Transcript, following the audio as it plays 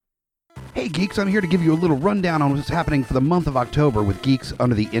Hey geeks, I'm here to give you a little rundown on what's happening for the month of October with Geeks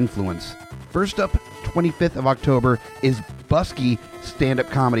Under the Influence. First up, 25th of October is Busky stand-up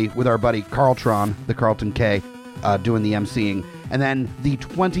comedy with our buddy Carltron, the Carlton K, doing the emceeing. And then the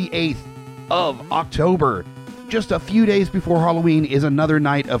 28th of October, just a few days before Halloween, is another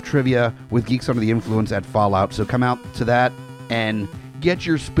night of trivia with Geeks Under the Influence at Fallout. So come out to that and get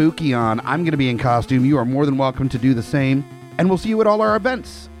your spooky on. I'm going to be in costume. You are more than welcome to do the same. And we'll see you at all our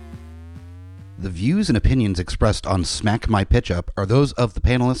events. The views and opinions expressed on Smack My Pitch Up are those of the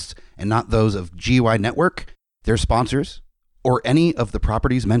panelists and not those of GUI Network, their sponsors, or any of the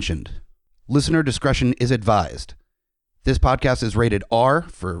properties mentioned. Listener discretion is advised. This podcast is rated R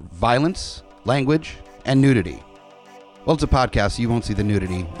for violence, language, and nudity. Well, it's a podcast, so you won't see the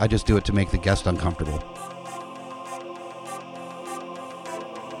nudity. I just do it to make the guest uncomfortable.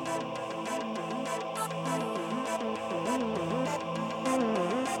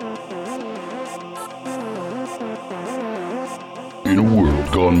 In a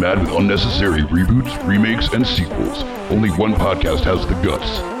world gone mad with unnecessary reboots, remakes, and sequels, only one podcast has the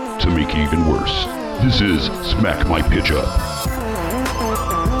guts to make it even worse. This is Smack My Pitch Up.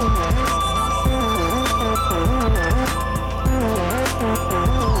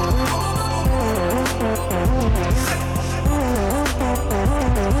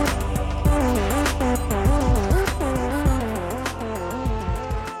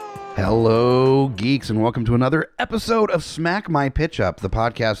 Hello, geeks, and welcome to another episode of Smack My Pitch Up, the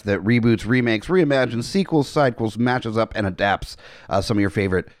podcast that reboots, remakes, reimagines, sequels, sidequels, matches up, and adapts some of your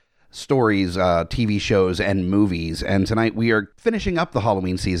favorite stories, TV shows, and movies. And tonight we are finishing up the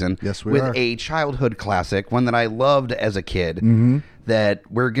Halloween season with a childhood classic, one that I loved as a kid, that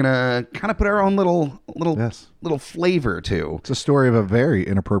we're gonna kind of put our own little flavor to. It's a story of a very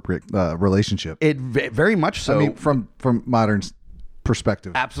inappropriate relationship. It very much so. I mean, from modern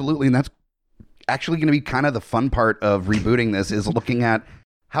perspective. Absolutely, and that's actually going to be kind of the fun part of rebooting this, is looking at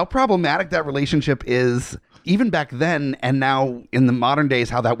how problematic that relationship is even back then, and now in the modern days,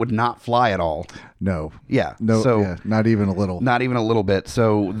 how that would not fly at all. No. Yeah. No. So, yeah, not even a little. Not even a little bit.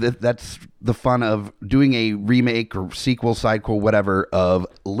 So that's the fun of doing a remake or sequel, sidequel, whatever, of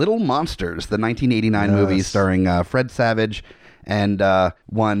Little Monsters, the 1989 movie starring Fred Savage and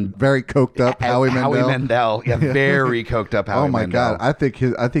one very coked up Howie Mandel. Yeah, very coked up Howie Mandel. Oh my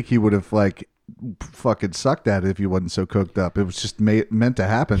God. I think he would have fucking sucked at it if he wasn't so coked up. It was just meant to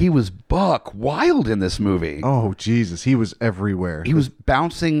happen. He was buck wild in this movie. Oh Jesus, he was everywhere. He was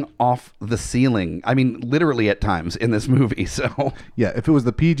bouncing off the ceiling. I mean, literally at times in this movie. So yeah, if it was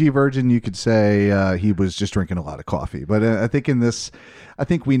the PG version, you could say he was just drinking a lot of coffee. But I think in this, I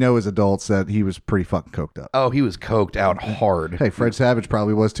think we know as adults that he was pretty fucking coked up. Oh, he was coked out hard. Hey, Fred Savage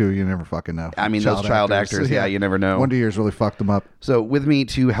probably was too. You never fucking know. I mean, those child actors, yeah, you never know. Wonder Years really fucked them up. So with me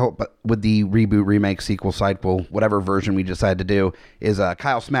to help with the reboot, remake, sequel, sidequel, whatever version we decide to do, is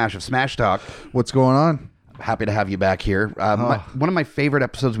Kyle Smash of Smash Talk. What's going on? Happy to have you back here. One of my favorite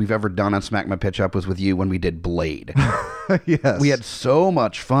episodes we've ever done on Smack My Pitch Up was with you when we did Blade. Yes. We had so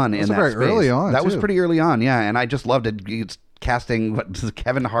much fun in that very space. Early on, that was pretty early on, yeah, and I just loved it. It's casting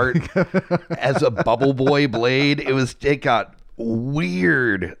Kevin Hart as a bubble boy Blade. It got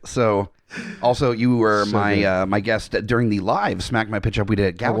weird. So also you were my guest during the live Smack My Pitch Up we did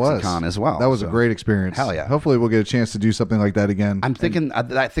at GalaxyCon as well. That was a great experience. Hell yeah. Hopefully we'll get a chance to do something like that again. I'm thinking,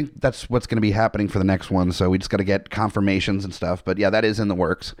 I think that's what's going to be happening for the next one. So we just got to get confirmations and stuff. But yeah, that is in the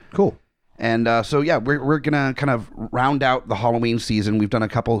works. Cool. And so, yeah, we're going to kind of round out the Halloween season. We've done a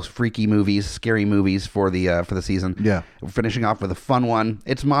couple freaky movies, scary movies for the season. Yeah. We're finishing off with a fun one.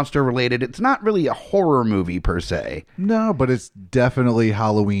 It's monster related. It's not really a horror movie per se. No, but it's definitely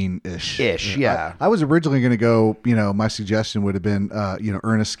Halloween-ish. Yeah. I was originally going to go, my suggestion would have been,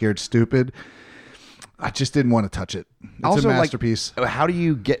 Ernest Scared Stupid. I just didn't want to touch it. It's also a masterpiece. How do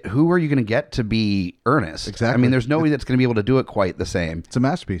you who are you going to get to be Ernest? Exactly. I mean, there's nobody that's going to be able to do it quite the same. It's a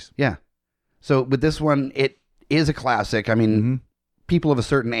masterpiece. Yeah. So with this one, it is a classic. I mean, people of a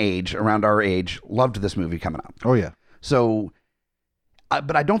certain age, around our age, loved this movie coming out. Oh, yeah. So,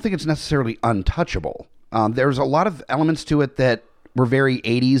 but I don't think it's necessarily untouchable. There's a lot of elements to it that were very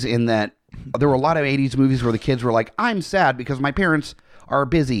 80s in that there were a lot of 80s movies where the kids were like, I'm sad because my parents are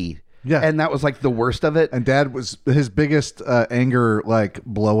busy. Yeah. And that was like the worst of it. And Dad was, his biggest anger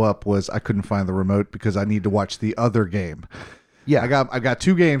blow up was I couldn't find the remote because I need to watch the other game. Yeah, I got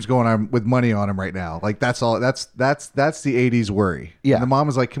two games going on with money on them right now. Like that's all. That's the 80s worry. Yeah, and the mom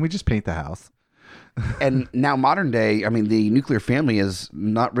was like, "Can we just paint the house?" And now modern day, I mean, the nuclear family is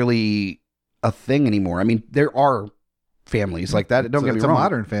not really a thing anymore. I mean, there are families like that. Don't get me wrong. It's a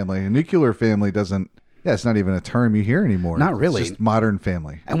modern family. A nuclear family doesn't Yeah, it's not even a term you hear anymore. Not really. It's just modern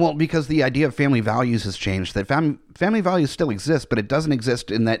family. And well, because the idea of family values has changed, that family values still exist, but it doesn't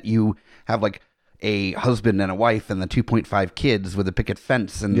exist in that you have like a husband and a wife and the 2.5 kids with a picket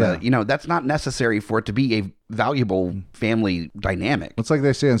fence. And, that's not necessary for it to be a valuable family dynamic. It's like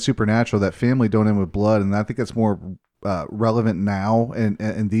they say on Supernatural that family don't end with blood. And I think that's more relevant now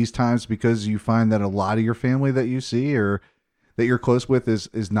in these times, because you find that a lot of your family that you see or that you're close with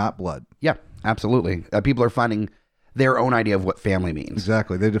is not blood. Yeah, absolutely. People are finding their own idea of what family means.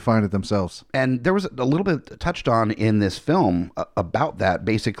 Exactly. They define it themselves. And there was a little bit touched on in this film about that.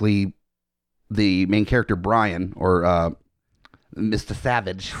 Basically, the main character, Brian, or Mr.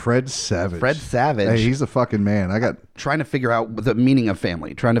 Savage. Fred Savage. Hey, he's a fucking man. Trying to figure out the meaning of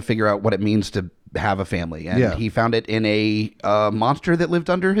family, trying to figure out what it means to have a family. And he found it in a monster that lived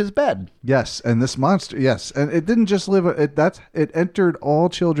under his bed. Yes, and this monster, yes. And it didn't just live, it entered all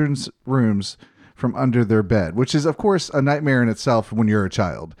children's rooms from under their bed, which is, of course, a nightmare in itself when you're a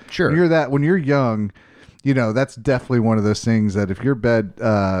child. Sure. When you're young, that's definitely one of those things that if your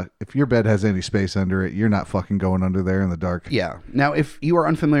bed has any space under it, you're not fucking going under there in the dark. Yeah. Now, if you are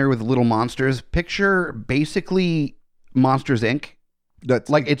unfamiliar with Little Monsters, picture basically Monsters, Inc.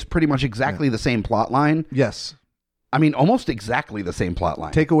 That's like, it's pretty much exactly the same plot line. Yes. I mean, almost exactly the same plot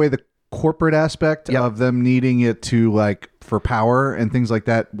line. Take away the corporate aspect of them needing it to, like, for power and things like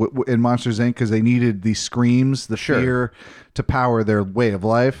that in Monsters, Inc., because they needed the screams, the fear to power their way of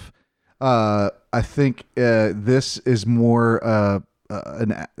life. I think this is more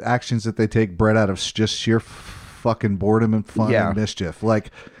actions that they take bred out of just sheer fucking boredom and fun and mischief. Like,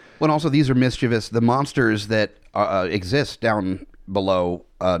 well, and also these are mischievous. The monsters that exist down below,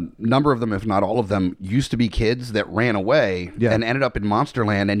 a number of them, if not all of them, used to be kids that ran away and ended up in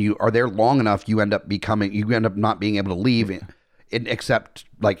Monsterland. And you are there long enough, you end up not being able to leave. Except,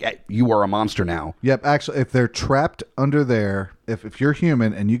 like, you are a monster now. Yep. Actually, if they're trapped under there, if you're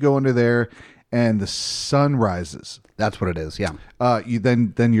human and you go under there and the sun rises, that's what it is. Yeah.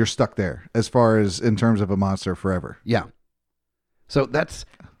 Then you're stuck there as far as in terms of a monster forever. Yeah. So that's,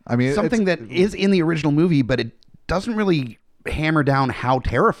 I something that is in the original movie, but it doesn't really hammer down how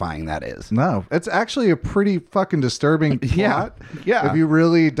terrifying that is. No, it's actually a pretty fucking disturbing plot. Yeah. If you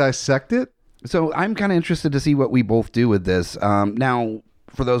really dissect it. So I'm kind of interested to see what we both do with this. Now,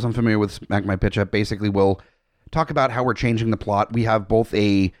 for those unfamiliar with Smack My Pitch Up, basically we'll talk about how we're changing the plot. We have both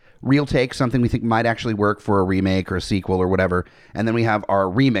a real take, something we think might actually work for a remake or a sequel or whatever, and then we have our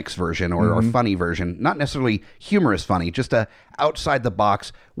remix version or our funny version. Not necessarily humorous funny, just a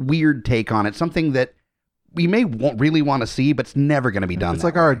outside-the-box, weird take on it, something that we may really want to see, but it's never going to be done. It's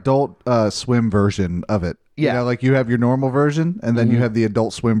like our Adult Swim version of it. Yeah. Like you have your normal version, and then you have the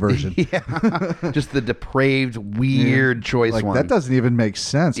Adult Swim version. Just the depraved, weird choice like, one. That doesn't even make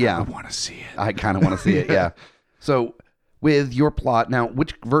sense. Yeah. I want to see it. I kind of want to see it, yeah. So, with your plot, now,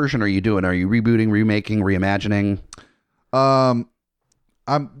 which version are you doing? Are you rebooting, remaking, reimagining? I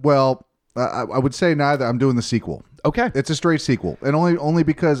would say neither. I'm doing the sequel. Okay. It's a straight sequel. And only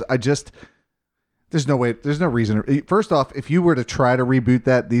because there's no reason. First off, if you were to try to reboot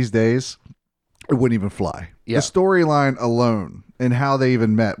that these days, it wouldn't even fly. Yeah. The storyline alone and how they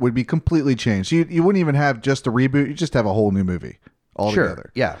even met would be completely changed. You wouldn't even have just a reboot. You just have a whole new movie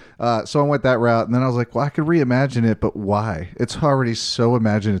altogether. Sure. Yeah. So I went that route, and then I was like, well, I could reimagine it, but why? It's already so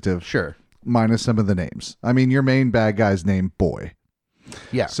imaginative. Sure. Minus some of the names. I mean, your main bad guy's named Boy.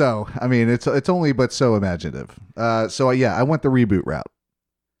 Yeah. So, I mean, it's only but so imaginative. I went the reboot route.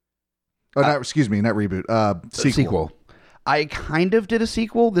 Oh, not reboot. Sequel. I kind of did a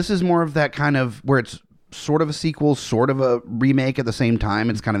sequel. This is more of that kind of where it's sort of a sequel, sort of a remake at the same time.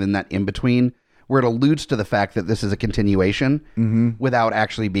 It's kind of in that in-between where it alludes to the fact that this is a continuation without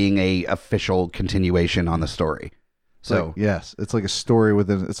actually being a official continuation on the story. So yes, it's like a story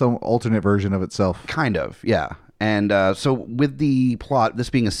within its own alternate version of itself. Kind of, yeah. And so with the plot, this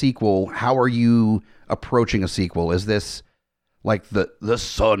being a sequel, how are you approaching a sequel? Is this like the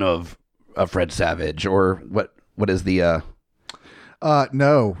son of Fred Savage, or what is the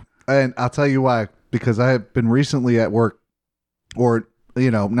no, and I'll tell you why. Because I have been recently at work, or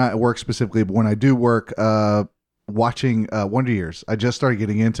not at work specifically, but when I do work, watching Wonder Years. I just started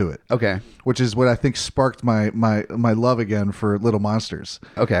getting into it. Okay. Which is what I think sparked my love again for Little Monsters.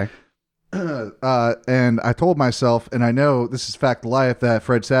 Okay. And I told myself, and I know this is fact of life, that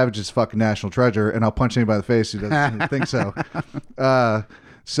Fred Savage is fucking national treasure, and I'll punch anybody in the face who doesn't think so.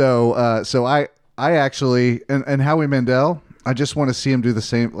 So I actually, and Howie Mandel, I just want to see him do the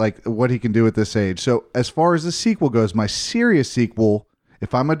same, like what he can do at this age. So as far as the sequel goes, my serious sequel,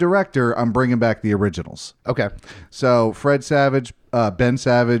 if I'm a director, I'm bringing back the originals. Okay. So Fred Savage, Ben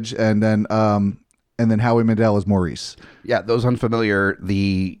Savage, and then and then Howie Mandel is Maurice. Yeah, those unfamiliar,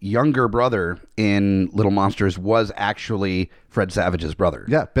 the younger brother in Little Monsters was actually Fred Savage's brother.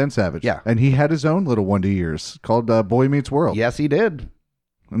 Yeah, Ben Savage. Yeah. And he had his own little Wonder Years called Boy Meets World. Yes, he did.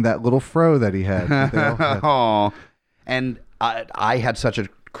 And that little fro that he had. That they all had. Oh, and I had such a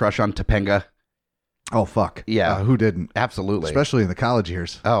crush on Topanga. Oh, fuck. Yeah. Who didn't? Absolutely. Especially in the college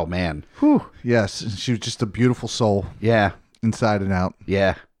years. Oh, man. Whew. Yes. She was just a beautiful soul. Yeah. Inside and out.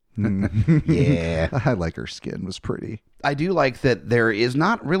 Yeah. Yeah. I like her skin. It was pretty. I do like that there is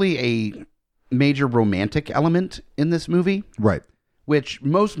not really a major romantic element in this movie. Right. Which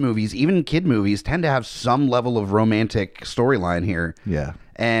most movies, even kid movies, tend to have some level of romantic storyline here. Yeah.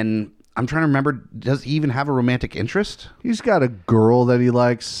 And I'm trying to remember, does he even have a romantic interest? He's got a girl that he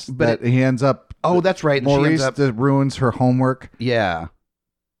likes, But that he ends up... Oh, that's right. Maurice that ruins her homework. Yeah.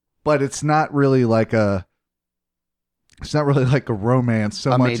 But it's not really like a... It's not really like a romance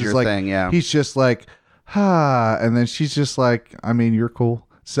so much major as like... thing, yeah. He's just like, and then she's just like, I mean, you're cool.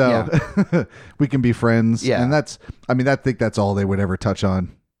 So we can be friends. Yeah. And that's... I mean, I think that's all they would ever touch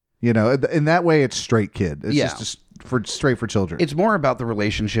on. You know, in that way, it's straight kid. It's just straight for children. It's more about the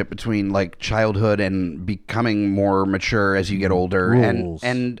relationship between like childhood and becoming more mature as you get older,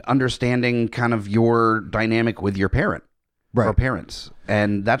 and understanding kind of your dynamic with your parent or parents.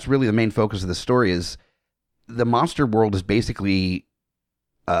 And that's really the main focus of the story. Is the monster world is basically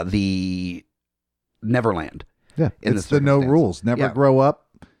the Neverland. Yeah, it's the no rules. Never grow up.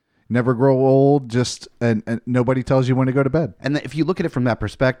 Never grow old, just and nobody tells you when to go to bed. And if you look at it from that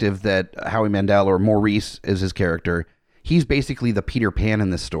perspective, that Howie Mandel, or Maurice is his character, he's basically the Peter Pan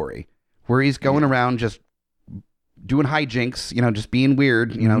in this story, where he's going around just doing hijinks, just being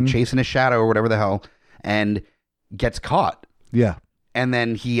weird, chasing his shadow or whatever the hell, and gets caught. Yeah. And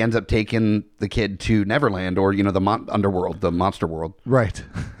then he ends up taking the kid to Neverland, or the underworld, the monster world. Right.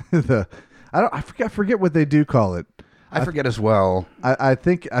 I forget what they do call it. I forget as well. I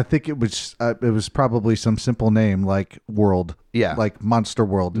think it was probably some simple name like World. Yeah. Like Monster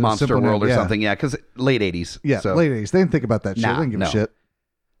World. Monster World or something. Yeah, because late 80s. Yeah, so. Late 80s. They didn't think about that shit. They didn't give a shit.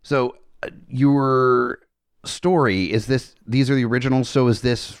 So your story, these are the originals, so is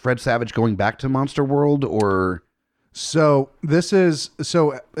this Fred Savage going back to Monster World, or... So in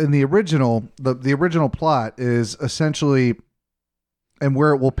the original, the original plot is essentially... And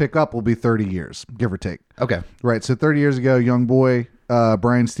where it will pick up will be 30 years, give or take. Okay. Right. So 30 years ago, young boy,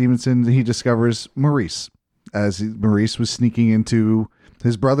 Brian Stevenson, he discovers Maurice Maurice was sneaking into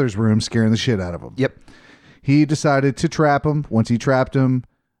his brother's room, scaring the shit out of him. Yep. He decided to trap him. Once he trapped him,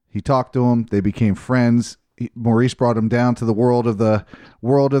 he talked to him. They became friends. Maurice brought him down to the world of the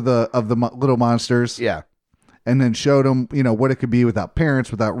little monsters. Yeah. And then showed him, what it could be without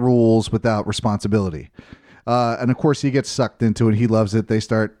parents, without rules, without responsibility. And of course he gets sucked into it. He loves it. They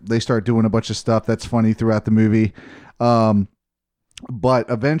start doing a bunch of stuff that's funny throughout the movie. But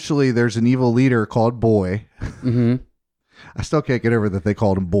eventually there's an evil leader called Boy. Mm-hmm. I still can't get over that they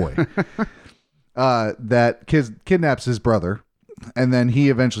called him Boy. That kidnaps his brother. And then he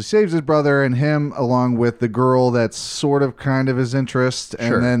eventually saves his brother, and him along with the girl that's sort of kind of his interest.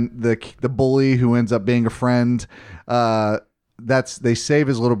 Sure. And then the bully who ends up being a friend, they save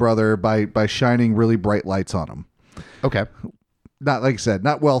his little brother by shining really bright lights on him. Okay. Not, like I said,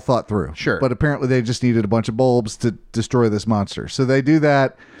 not well thought through. Sure. But apparently they just needed a bunch of bulbs to destroy this monster. So they do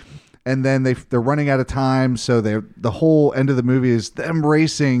that, and then they're running out of time. So the whole end of the movie is them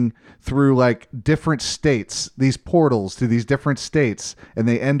racing through like different states, these portals to these different states, and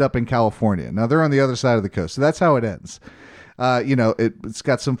they end up in California. Now they're on the other side of the coast. So that's how it ends. It's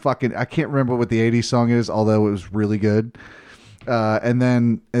got some fucking, I can't remember what the 80s song is, although it was really good. And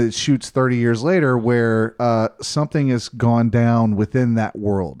then it shoots 30 years later where something has gone down within that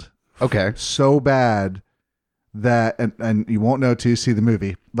world. Okay. So bad that, and you won't know till you see the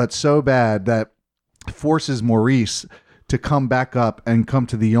movie, but so bad that forces Maurice to come back up and come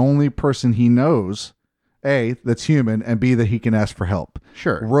to the only person he knows, A, that's human, and B, that he can ask for help.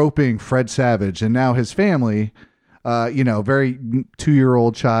 Sure. Roping Fred Savage and now his family, very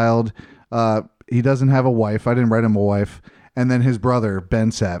 2-year-old child. He doesn't have a wife. I didn't write him a wife. And then his brother,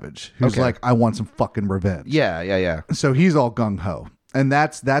 Ben Savage, who's like, I want some fucking revenge. Yeah. So he's all gung-ho. And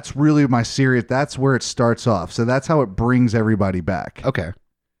that's really my serious, that's where it starts off. So that's how it brings everybody back. Okay.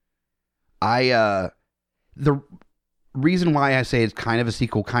 The reason why I say it's kind of a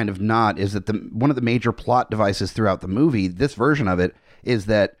sequel, kind of not, is that one of the major plot devices throughout the movie, this version of it, is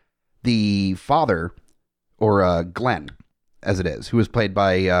that the father, or Glenn, as it is, who is played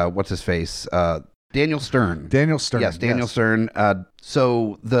by, what's his face? Daniel Stern. Daniel Stern. Yes, Daniel Stern.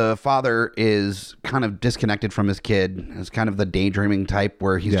 So the father is kind of disconnected from his kid. It's kind of the daydreaming type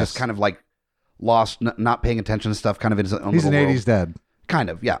where he's just kind of like lost, not paying attention to stuff, kind of in his own He's an little world. 80s dad. Kind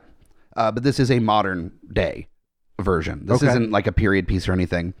of, yeah. But this is a modern day version. This isn't like a period piece or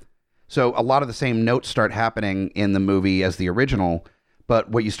anything. So a lot of the same notes start happening in the movie as the original, but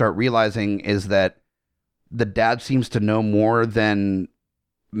what you start realizing is that the dad seems to know more than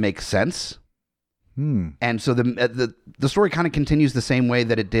makes sense. And so the story kind of continues the same way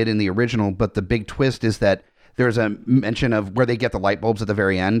that it did in the original, but the big twist is that there's a mention of where they get the light bulbs at the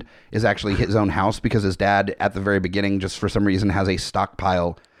very end is actually his own house, because his dad at the very beginning, just for some reason, has a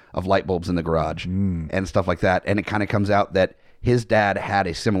stockpile of light bulbs in the garage and stuff like that. And it kind of comes out that his dad had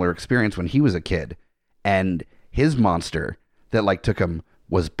a similar experience when he was a kid, and his monster that like took him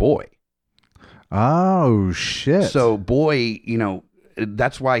was Boy. Oh, shit. So Boy, you know,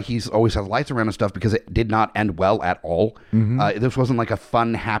 that's why he's always has lights around and stuff, because it did not end well at all. This wasn't like a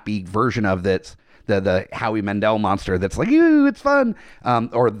fun, happy version of this. The Howie Mandel monster that's like, ooh, it's fun.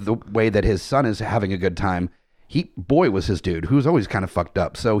 Or the way that his son is having a good time. Boy was his dude, who was always kind of fucked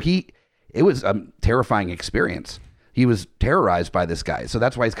up. So it was a terrifying experience. He was terrorized by this guy. So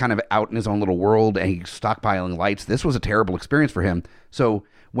that's why he's kind of out in his own little world and he's stockpiling lights. This was a terrible experience for him. So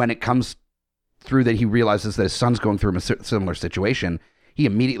when it comes through that he realizes that his son's going through a similar situation, he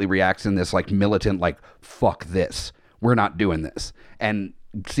immediately reacts in this like militant, like, fuck this. We're not doing this. And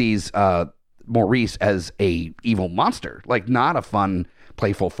sees Maurice as a evil monster, like not a fun,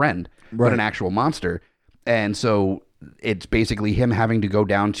 playful friend, but an actual monster. And so it's basically him having to go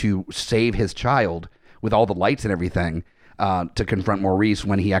down to save his child with all the lights and everything to confront Maurice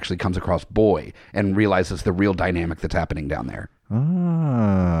when he actually comes across Boy and realizes the real dynamic that's happening down there.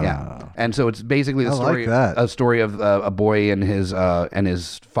 Yeah. And so it's basically the story, a story of a boy and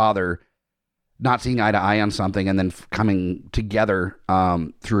his father not seeing eye to eye on something and then coming together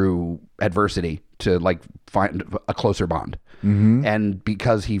through adversity to like find a closer bond. And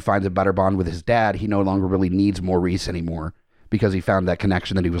because he finds a better bond with his dad, he no longer really needs Maurice anymore, because he found that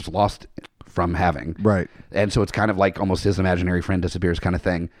connection that he was lost from having. Right. And so it's kind of like almost his imaginary friend disappears kind of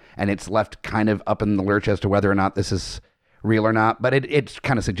thing. And it's left kind of up in the lurch as to whether or not this is real or not, but it's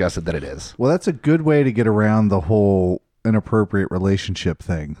kind of suggested that it is. Well, that's a good way to get around the whole inappropriate relationship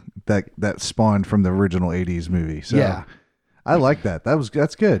thing that spawned from the original 80s movie. So yeah, I like that.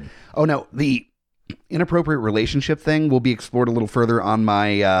 That's good. Oh no, the inappropriate relationship thing will be explored a little further on my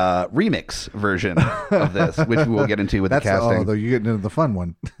remix version of this, which we will get into with the casting. Oh, though you're getting into the fun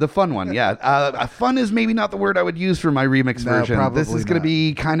one. The fun one, yeah. Fun is maybe not the word I would use for my remix version. This is going to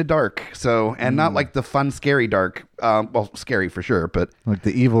be kind of dark, so not like the fun, scary dark. Well, scary for sure, but like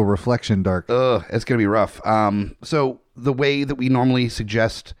the evil reflection dark. It's going to be rough. So the way that we normally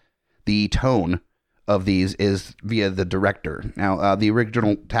suggest the tone of these is via the director. Now, the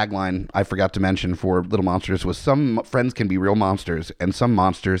original tagline I forgot to mention for Little Monsters was, some friends can be real monsters and some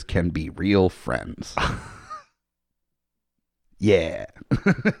monsters can be real friends. Yeah.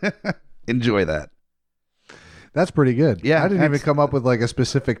 Enjoy that. That's pretty good. Yeah. I didn't even come up with like a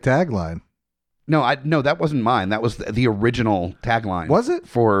specific tagline. No, that wasn't mine. That was the original tagline. Was it?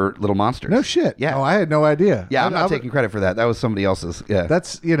 For Little Monsters. No shit. Yeah. Oh, I had no idea. Yeah, I'm not taking credit for that. That was somebody else's. Yeah.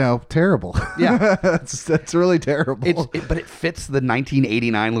 That's, terrible. Yeah. that's really terrible. But it fits the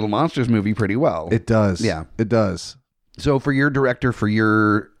 1989 Little Monsters movie pretty well. It does. Yeah. It does. So for your director, for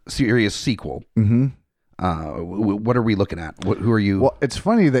your serious sequel, what are we looking at? Who are you? Well, it's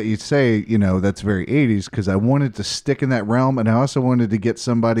funny that you say, that's very 80s, because I wanted to stick in that realm, and I also wanted to get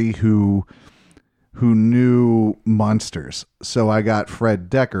somebody who knew monsters. So I got Fred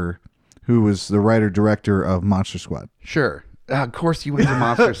Decker, who was the writer-director of Monster Squad. Sure. Of course you went to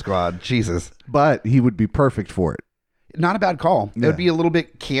Monster Squad. Jesus. But he would be perfect for it. Not a bad call. It would be a little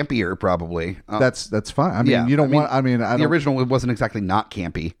bit campier, probably. That's fine. I mean, the original wasn't exactly not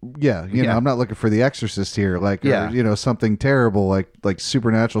campy. Yeah, you know, I'm not looking for The Exorcist here, or, something terrible like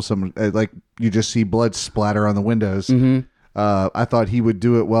Supernatural. Some like you just see blood splatter on the windows. Mm-hmm. I thought he would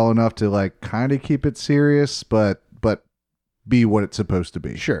do it well enough to like kind of keep it serious, but be what it's supposed to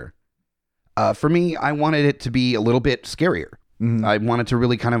be. Sure. For me, I wanted it to be a little bit scarier. Mm-hmm. I wanted to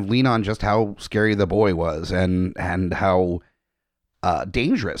really kind of lean on just how scary the boy was and how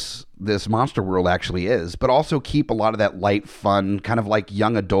dangerous this monster world actually is, but also keep a lot of that light, fun, kind of like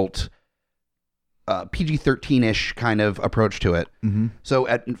young adult, PG-13-ish kind of approach to it. Mm-hmm. So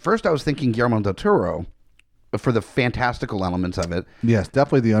at first I was thinking Guillermo del Toro for the fantastical elements of it. Yes,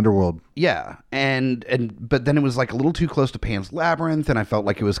 definitely the underworld. Yeah, but then it was like a little too close to Pan's Labyrinth, and I felt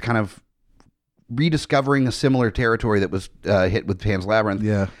like it was kind of rediscovering a similar territory that was hit with Pan's Labyrinth.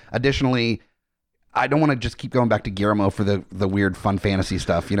 Yeah. Additionally, I don't want to just keep going back to Guillermo for the weird fun fantasy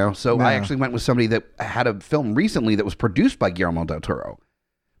stuff, So I actually went with somebody that had a film recently that was produced by Guillermo del Toro,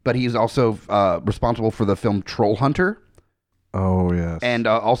 but he's also responsible for the film Troll Hunter. Oh, yes. And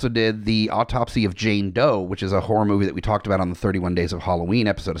also did The Autopsy of Jane Doe, which is a horror movie that we talked about on the 31 Days of Halloween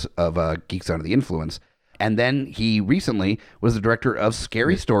episode of Geeks Under the Influence. And then he recently was the director of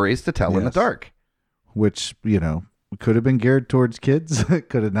Scary Stories to Tell in the Dark. Which, could have been geared towards kids.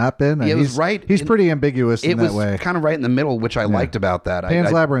 Could have not been. It was right. He's pretty ambiguous in that way. It was kind of right in the middle, which I liked about that.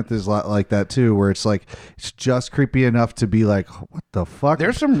 Pan's Labyrinth is like that too, where it's like, it's just creepy enough to be like, what the fuck?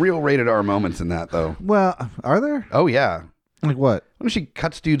 There's some real rated R moments in that, though. Well, are there? Oh, yeah. Like what? When she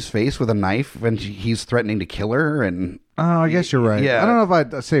cuts dude's face with a knife when he's threatening to kill her, and I guess you're right. Yeah. I don't know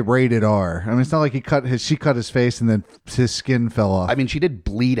if I'd say rated R. I mean, it's not like she cut his face and then his skin fell off. I mean, she did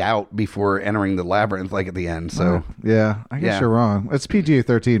bleed out before entering the labyrinth, like at the end. So yeah, I guess you're wrong. It's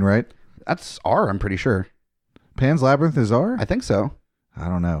PG-13, right? That's R, I'm pretty sure. Pan's Labyrinth is R? I think so. I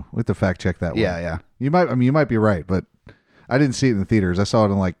don't know. We have to fact check that one. Yeah. You might be right, but I didn't see it in the theaters. I saw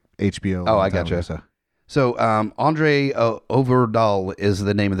it on like HBO. Oh, I gotcha. So Andre Overdahl is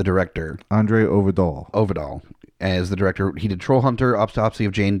the name of the director. Andre Overdahl. Overdahl as the director. He did Troll Hunter, Autopsy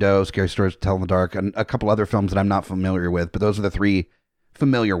of Jane Doe, Scary Stories to Tell in the Dark, and a couple other films that I'm not familiar with, but those are the three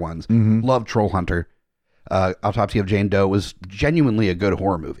familiar ones. Mm-hmm. Love Troll Hunter. Autopsy of Jane Doe was genuinely a good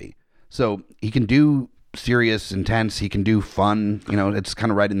horror movie. So he can do serious, intense. He can do fun. It's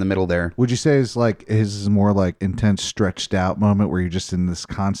kind of right in the middle there. Would you say his is more like intense, stretched out moment where you're just in this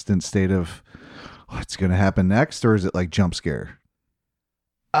constant state of what's going to happen next, or is it like jump scare?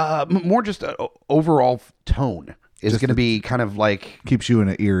 More just overall tone is going to be kind of like keeps you in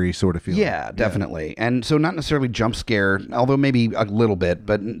an eerie sort of feeling. Yeah, definitely. Yeah. And so not necessarily jump scare, although maybe a little bit,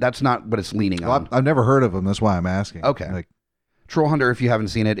 but that's not what it's leaning on. I've never heard of him. That's why I'm asking. Okay. Troll Hunter, if you haven't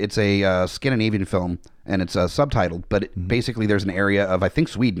seen it, it's a Scandinavian film, and it's subtitled, but basically there's an area of, I think,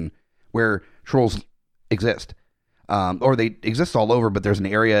 Sweden, where trolls exist. Or they exist all over, but there's an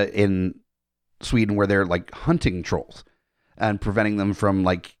area in Sweden where they're like hunting trolls and preventing them from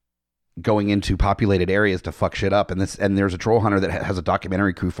like going into populated areas to fuck shit up. And there's a troll hunter that has a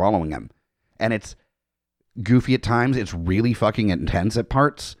documentary crew following him, and it's goofy at times. It's really fucking intense at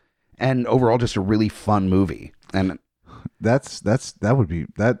parts, and overall just a really fun movie. And that's on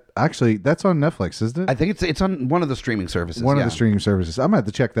Netflix, isn't it? I think it's on one of the streaming services. One of the streaming services. I'm gonna have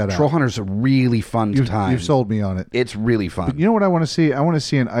to check that out. Troll Hunter's really fun time. You've sold me on it. It's really fun. But you know what I want to see? I want to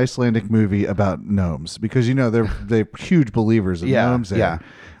see an Icelandic movie about gnomes, because they're huge believers of gnomes there. Yeah.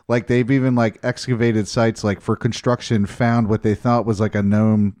 Like they've even like excavated sites like for construction, found what they thought was like a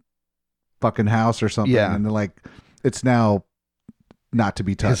gnome fucking house or something. Yeah. And they're like, it's now not to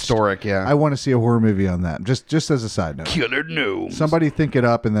be touched. Historic, yeah. I want to see a horror movie on that. Just as a side note. Killer gnomes. Somebody think it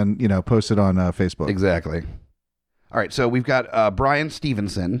up and then, post it on Facebook. Exactly. All right, so we've got Brian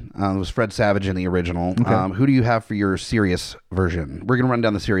Stevenson. It was Fred Savage in the original. Okay. Who do you have for your serious version? We're going to run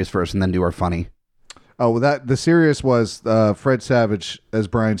down the serious first and then do our funny. Oh, well, the serious was Fred Savage as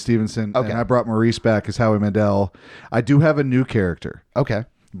Brian Stevenson. Okay. And I brought Maurice back as Howie Mandel. I do have a new character. Okay.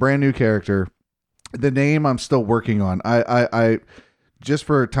 Brand new character. The name I'm still working on. I just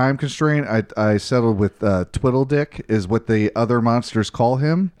for a time constraint, I settled with Twiddledick is what the other monsters call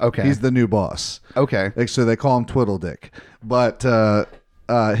him. Okay. He's the new boss. Okay. So they call him Twiddledick. But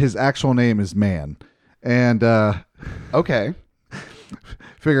his actual name is Man. And okay.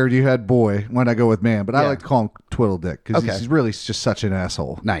 Figured you had boy when I go with Man, but I like to call him Twiddledick because he's really just such an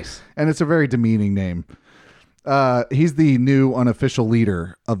asshole. Nice. And it's a very demeaning name. He's the new unofficial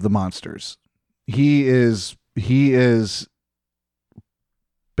leader of the monsters. He is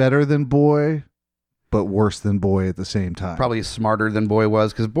better than Boy, but worse than Boy at the same time. Probably smarter than Boy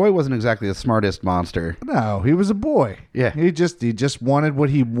was, because Boy wasn't exactly the smartest monster. No, he was a boy. Yeah. He just wanted what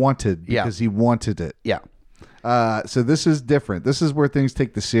he wanted because he wanted it. Yeah. So this is different. This is where things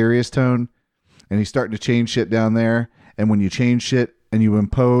take the serious tone, and he's starting to change shit down there. And when you change shit and you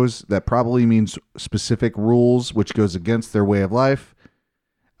impose, that probably means specific rules, which goes against their way of life.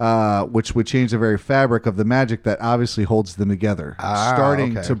 Which would change the very fabric of the magic that obviously holds them together,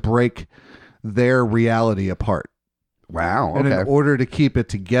 starting to break their reality apart. Wow. And in order to keep it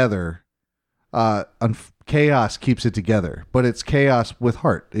together, chaos keeps it together, but it's chaos with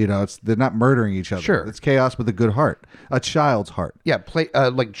heart. They're not murdering each other. Sure. It's chaos with a good heart, a child's heart. Yeah.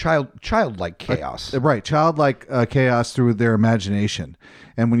 Like childlike chaos. Right. Childlike chaos through their imagination.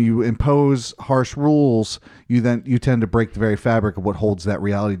 And when you impose harsh rules, you tend to break the very fabric of what holds that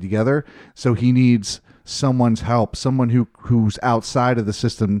reality together. So he needs someone's help, someone who's outside of the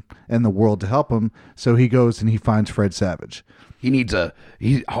system and the world to help him. So he goes and he finds Fred Savage. He needs a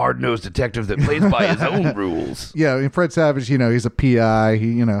hard-nosed detective that plays by his own rules. Yeah, and Fred Savage, he's a PI.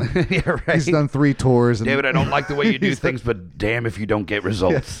 Yeah, right. He's done 3 tours. And David, I don't like the way you do things, but damn if you don't get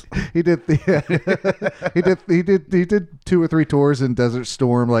results. Yeah, he did he did 2 or 3 tours in Desert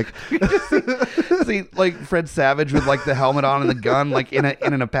Storm, like see, like Fred Savage with like the helmet on and the gun, like in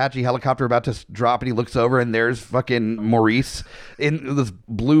an Apache helicopter about to drop, and he looks over and there's fucking Maurice in this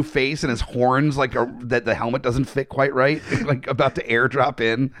blue face and his horns, like that the helmet doesn't fit quite right, like about to airdrop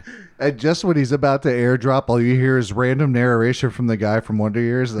in. And just when he's about to airdrop, all you hear is random narration from the guy from Wonder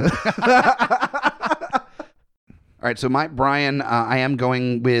Years. All right, so Brian, I am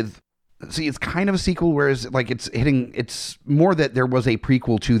going with. See, it's kind of a sequel, whereas like it's more that there was a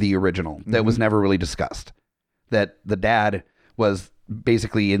prequel to the original that was never really discussed. That the dad was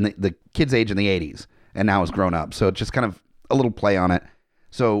basically in the kid's age in the 80s and now is grown up. So it's just kind of a little play on it.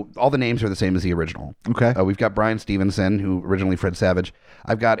 So all the names are the same as the original. Okay. We've got Brian Stevenson, who originally Fred Savage.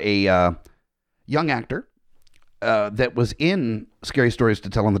 I've got a young actor that was in Scary Stories to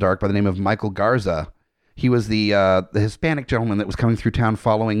Tell in the Dark by the name of Michael Garza. He was the Hispanic gentleman that was coming through town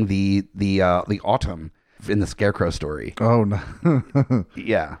following the autumn in the Scarecrow story. Oh no.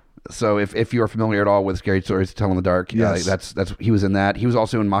 Yeah. So if you are familiar at all with Scary Stories to Tell in the Dark, yes. That's he was in that. He was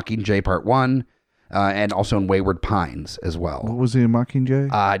also in Mockingjay Part 1. And also in Wayward Pines as well. What was he in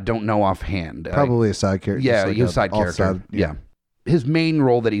Mockingjay? I don't know offhand. Probably a side character. Yeah, like he's a side character. Side, yeah. His main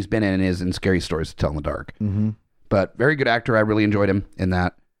role that he's been in is in Scary Stories to Tell in the Dark. Mm-hmm. But very good actor. I really enjoyed him in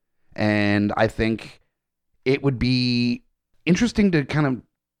that. And I think it would be interesting to kind of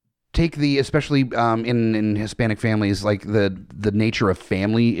take especially in Hispanic families, like the nature of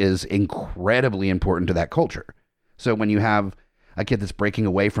family is incredibly important to that culture. So when you have a kid that's breaking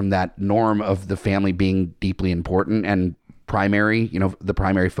away from that norm of the family being deeply important and primary, the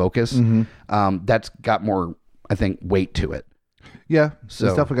primary focus, that's got more, I think, weight to it. Yeah, so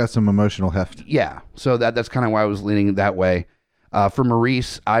it's definitely got some emotional heft. Yeah, so that's kind of why I was leaning that way. For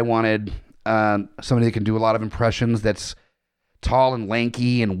Maurice, I wanted somebody that can do a lot of impressions, that's tall and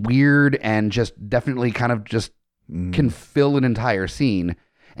lanky and weird and just definitely kind of just can fill an entire scene.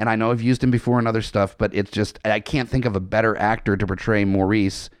 And I know I've used him before in other stuff, but it's just, I can't think of a better actor to portray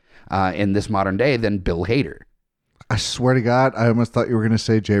Maurice in this modern day than Bill Hader. I swear to God, I almost thought you were going to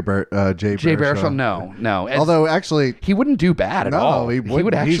say Jay Baruchel. No. Although actually, he wouldn't do bad at all. He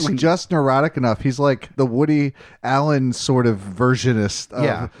would actually. He's just neurotic enough. He's like the Woody Allen sort of versionist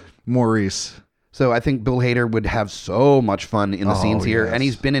of Maurice. So I think Bill Hader would have so much fun in the scenes here. Yes. And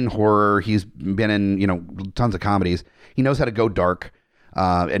he's been in horror. He's been in, tons of comedies. He knows how to go dark.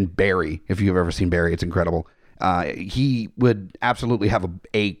 And Barry, if you've ever seen Barry, it's incredible. He would absolutely have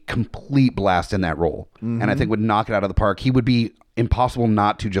a complete blast in that role, and I think would knock it out of the park. He would be impossible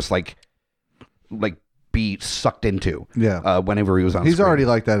not to just like be sucked into. Yeah. Whenever he was on. He's screen. already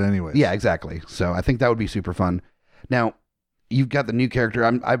like that anyway. Yeah, exactly. So I think that would be super fun. Now, you've got the new character.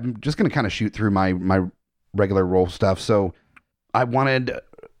 I'm just going to kind of shoot through my regular role stuff. So I wanted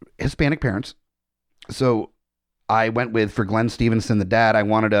Hispanic parents. So I went with, for Glenn Stevenson, the dad, I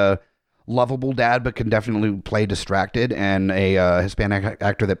wanted a lovable dad, but can definitely play distracted, and a Hispanic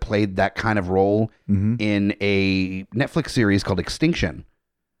actor that played that kind of role in a Netflix series called Extinction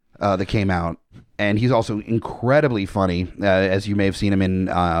that came out. And he's also incredibly funny, as you may have seen him in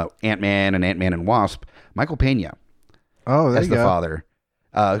Ant-Man and Ant-Man and Wasp. Michael Pena as the father.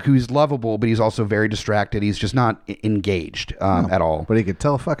 Who's lovable, but he's also very distracted. He's just not engaged at all. But he could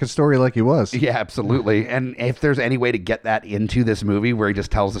tell a fucking story like he was. Yeah, absolutely. And if there's any way to get that into this movie where he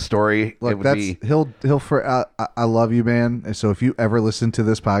just tells the story, look, it would be... He'll for I love you, man. And so if you ever listen to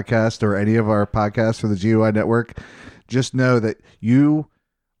this podcast or any of our podcasts for the GUI Network, just know that you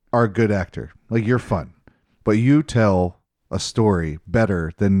are a good actor. Like, you're fun. But you tell a story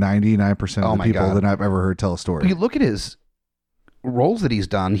better than 99% of the people that I've ever heard tell a story. But you look at his roles that he's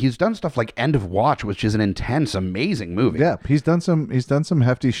done stuff like End of Watch, which is an intense, amazing movie. Yeah, he's done some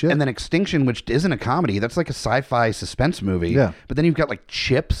hefty shit. And then Extinction, which isn't a comedy, that's like a sci-fi suspense movie. Yeah. But then you've got like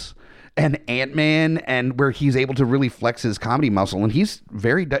Chips and Ant-Man, and where he's able to really flex his comedy muscle, and he's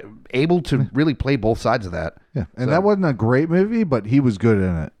very able to really play both sides of that. Yeah, and that wasn't a great movie, but he was good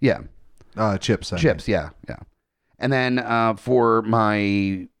in it. Yeah. Chips. Yeah. And then for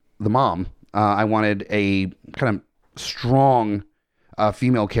the mom, I wanted a kind of strong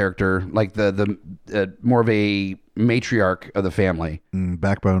female character, like the more of a matriarch of the family,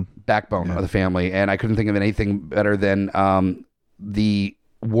 backbone of the family, and I couldn't think of anything better than the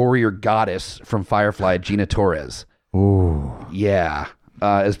warrior goddess from Firefly, Gina Torres. Ooh, yeah,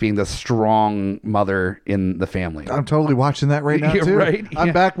 as being the strong mother in the family. I'm totally watching that right now, too. Right?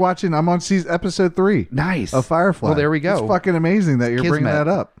 I'm back watching. I'm on episode 3. Nice. Of Firefly. Well, there we go. It's fucking amazing that you're bringing that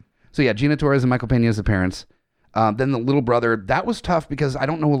up. So, yeah, Gina Torres and Michael Pena as the parents. Then the little brother, that was tough because I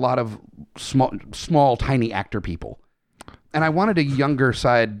don't know a lot of small, tiny actor people. And I wanted a younger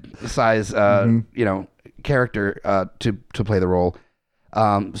size, character to play the role.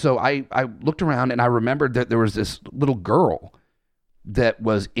 So I looked around and I remembered that there was this little girl that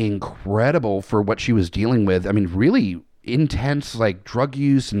was incredible for what she was dealing with. I mean, really intense, like drug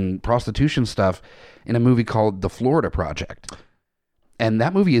use and prostitution stuff in a movie called The Florida Project. And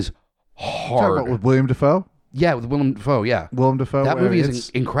that movie is hard. Talking about with William Dafoe? Yeah, with Willem Dafoe, yeah. Willem Dafoe. That movie is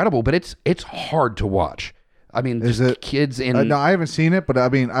incredible, but it's hard to watch. I mean, is it kids in? No, I haven't seen it, but I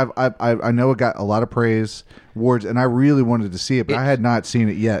mean, I know it got a lot of praise, awards, and I really wanted to see it, but I had not seen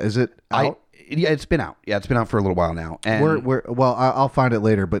it yet. Is it out? Yeah, it's been out. Yeah, it's been out for a little while now. And well, I'll find it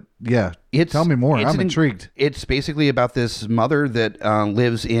later, but yeah, tell me more. I'm intrigued. It's basically about this mother that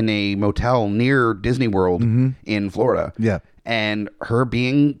lives in a motel near Disney World in Florida. Yeah, and her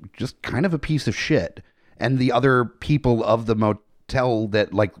being just kind of a piece of shit, and the other people of the motel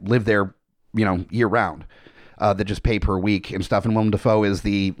that like live there, year round. That just pay per week and stuff. And Willem Dafoe is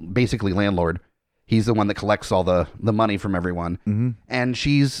the basically landlord. He's the one that collects all the money from everyone. Mm-hmm. And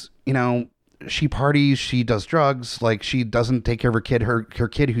she's, she parties, she does drugs. Like she doesn't take care of her kid. Her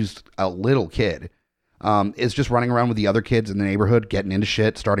kid, who's a little kid, is just running around with the other kids in the neighborhood, getting into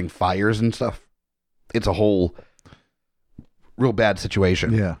shit, starting fires and stuff. It's a whole real bad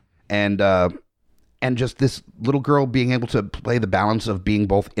situation. Yeah. And just this little girl being able to play the balance of being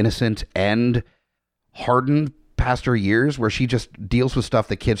both innocent and hardened past her years, where she just deals with stuff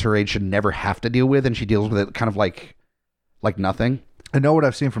that kids her age should never have to deal with, and she deals with it kind of like nothing. I know what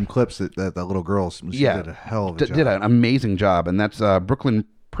I've seen from clips that little girl did a hell of a job. Did an amazing job, and that's Brooklyn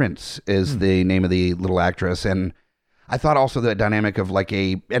Prince is the name of the little actress. And I thought also the dynamic of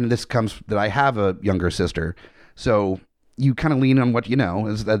and this comes that I have a younger sister, so you kind of lean on what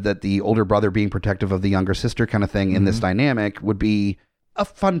is that the older brother being protective of the younger sister kind of thing in this dynamic would be a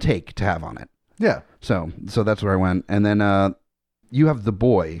fun take to have on it. Yeah. So that's where I went. And then you have the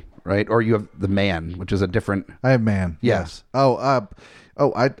boy, right? Or you have the man, which is a different... I have man. Yeah. Yes. I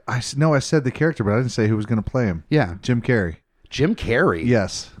know I said the character, but I didn't say who was going to play him. Yeah. Jim Carrey. Jim Carrey?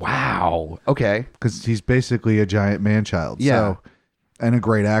 Yes. Wow. Okay. Because he's basically a giant man-child. Yeah. And a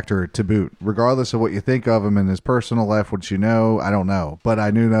great actor to boot. Regardless of what you think of him in his personal life, what I don't know. But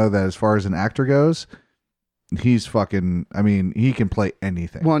I do know that as far as an actor goes... He's fucking... I mean, he can play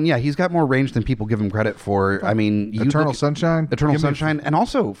anything. Well, and yeah, he's got more range than people give him credit for. I mean... Eternal Sunshine, and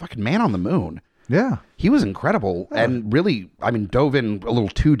also fucking Man on the Moon. Yeah. He was incredible and really, dove in a little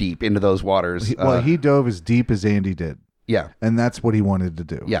too deep into those waters. He dove as deep as Andy did. Yeah. And that's what he wanted to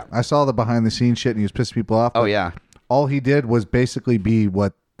do. Yeah. I saw the behind-the-scenes shit and he was pissing people off. Oh, yeah. All he did was basically be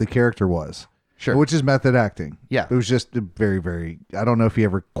what the character was. Sure. Which is method acting. Yeah. It was just very, very... I don't know if he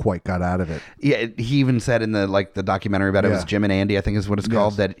ever quite got out of it. Yeah, he even said in the documentary about it was Jim and Andy, I think is what it's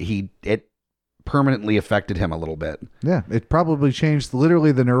called, that it permanently affected him a little bit. Yeah, it probably changed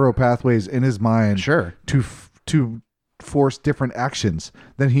literally the neural pathways in his mind. Sure. To force different actions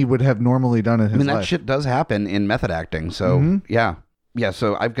than he would have normally done in his life. That shit does happen in method acting. So, yeah. Yeah,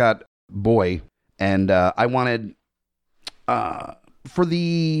 so I've got boy, and I wanted... for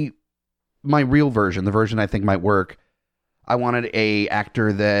my real version, the version I think might work, I wanted a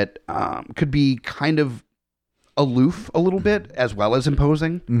actor that could be kind of aloof a little bit as well as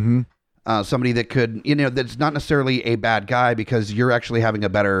imposing. Mm-hmm. Somebody that could, that's not necessarily a bad guy because you're actually having a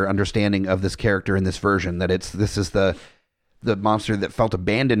better understanding of this character in this version, that this is the monster that felt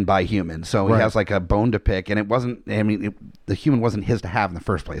abandoned by humans. So he has like a bone to pick, and it wasn't, the human wasn't his to have in the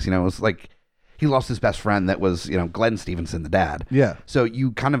first place. It was like, he lost his best friend that was, Glenn Stevenson, the dad. Yeah. So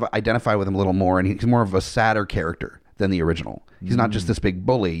you kind of identify with him a little more, and he's more of a sadder character than the original. He's not just this big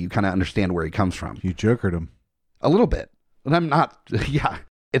bully. You kind of understand where he comes from. You jokered him. A little bit. And I'm not, yeah.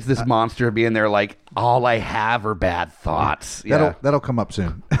 It's this monster being there like, all I have are bad thoughts. Yeah. That'll come up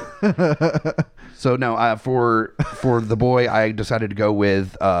soon. So no, for the boy, I decided to go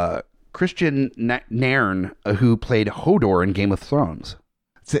with Christian Nairn, who played Hodor in Game of Thrones.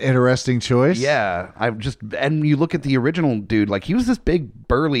 It's an interesting choice. Yeah, and you look at the original dude, like he was this big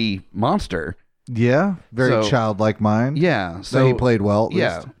burly monster. Yeah, very childlike mind. Yeah, so he played well.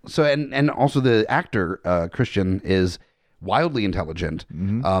 Yeah, so and also the actor Christian is wildly intelligent,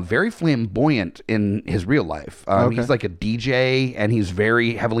 very flamboyant in his real life. He's like a DJ, and he's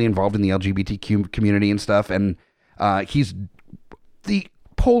very heavily involved in the LGBTQ community and stuff. And he's the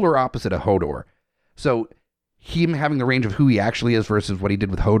polar opposite of Hodor. So him having the range of who he actually is versus what he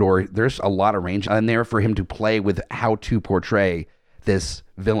did with Hodor, there's a lot of range in there for him to play with how to portray this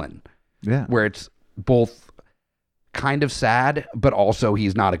villain. Yeah. Where it's both kind of sad, but also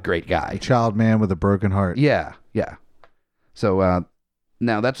he's not a great guy. Child man with a broken heart. Yeah, yeah. So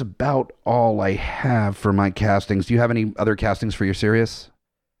now that's about all I have for my castings. Do you have any other castings for your series?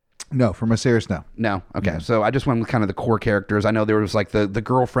 No, for my series, no. No? Okay. So I just went with kind of the core characters. I know there was like the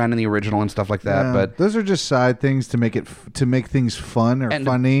girlfriend in the original and stuff like that, but those are just side things to make things fun or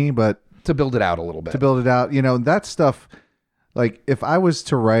funny, but to build it out a little bit. To build it out, that stuff. Like if I was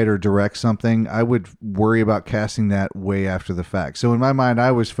to write or direct something, I would worry about casting that way after the fact. So in my mind, I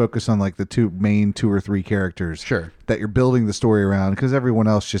always focus on like the main 2 or 3 characters that you're building the story around, because everyone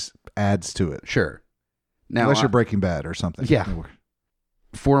else just adds to it. Sure. Now, unless you're Breaking Bad or something. Yeah.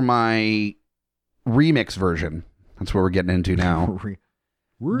 For my remix version, that's what we're getting into now.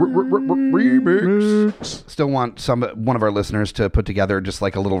 Remix. Still want one of our listeners to put together just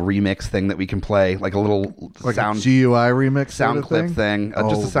like a little remix thing that we can play, like a little sound a GUI remix sound clip thing.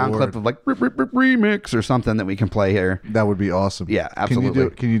 Just a sound clip of like remix or something that we can play here. That would be awesome. Yeah, absolutely.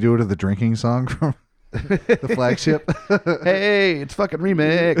 Can you do it to the drinking song from the flagship? Hey, it's fucking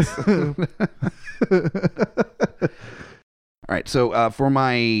remix. All right, so for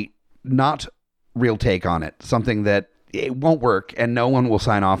my not real take on it, something that it won't work and no one will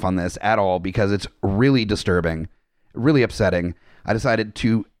sign off on this at all because it's really disturbing, really upsetting. I decided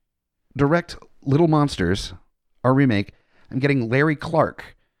to direct Little Monsters, our remake. I'm getting Larry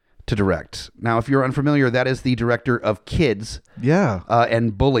Clark to direct. Now, if you're unfamiliar, that is the director of Kids,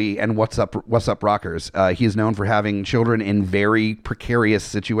 and Bully and What's Up Rockers. He is known for having children in very precarious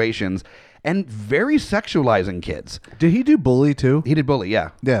situations and very sexualizing kids. Did he do Bully too? He did Bully,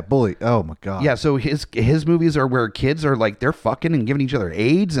 yeah. Yeah, Bully. Oh my God. Yeah, so his movies are where kids are like, they're fucking and giving each other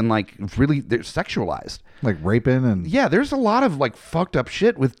AIDS and like really they're sexualized. Like raping and... Yeah, there's a lot of like fucked up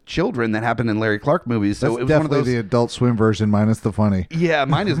shit with children that happen in Larry Clark movies. So That's it was definitely one of those... the Adult Swim version minus the funny. Yeah,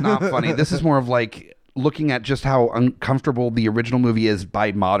 mine is not funny. This is more of like looking at just how uncomfortable the original movie is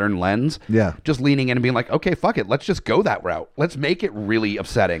by modern lens. Yeah. Just leaning in and being like, okay, fuck it. Let's just go that route. Let's make it really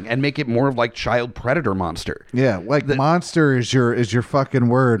upsetting and make it more of like child predator monster. Yeah, like monster is your fucking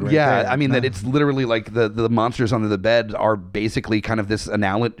word right yeah, there. I mean that it's literally like the monsters under the bed are basically kind of this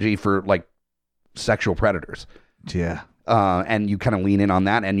analogy for like sexual predators. Yeah. And you kind of lean in on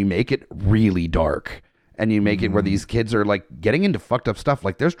that and you make it really dark. And you make it where these kids are like getting into fucked up stuff.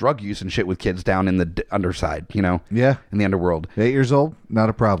 Like there's drug use and shit with kids down in the underside, Yeah. in the underworld. 8 years old, not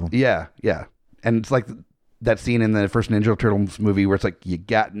a problem. Yeah, yeah. And it's like that scene in the first Ninja Turtles movie where it's like, you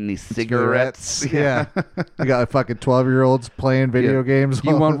got any cigarettes? Yeah. You got fucking 12-year-olds playing video games.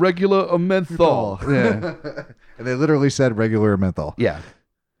 You want regular or menthol? Yeah. And they literally said regular or menthol. Yeah.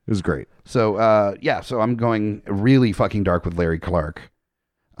 It was great. So, so I'm going really fucking dark with Larry Clark.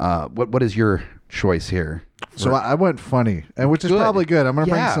 What is your choice here? So I went funny, and which is probably good. I'm going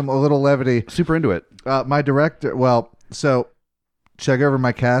to bring a little levity. Super into it. My director, so should I go over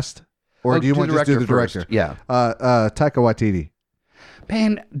my cast? Or do you want to just do the director? Yeah. Taika Waititi.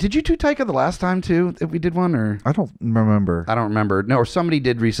 Man, did you do Taika the last time too that we did one? Or I don't remember. No, or somebody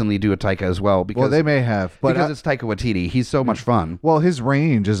did recently do a Taika as well. Because, they may have. But because it's Taika Waititi. He's so much fun. Well, his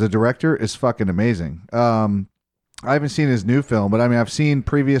range as a director is fucking amazing. I haven't seen his new film, but I mean, I've seen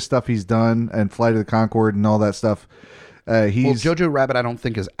previous stuff he's done and Flight of the Conchord and all that stuff. Jojo Rabbit I don't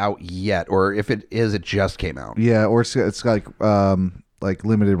think is out yet, or if it is, it just came out. Yeah, or it's like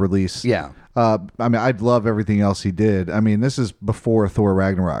limited release. Yeah. I mean, I'd love everything else he did. I mean, this is before Thor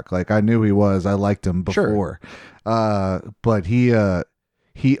Ragnarok. Like, I knew he was. I liked him before. Sure. But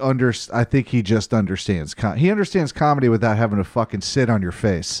I think he just understands. He understands comedy without having to fucking sit on your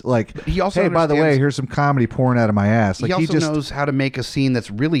face. Like, he also hey, by the way, here's some comedy pouring out of my ass. Like, he also knows how to make a scene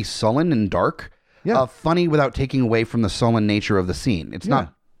that's really sullen and dark, funny without taking away from the sullen nature of the scene. It's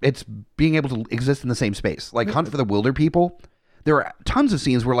not. It's being able to exist in the same space. Like Hunt for the Wilder People. There are tons of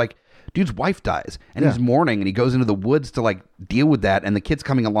scenes where like dude's wife dies and he's mourning and he goes into the woods to like deal with that, and the kid's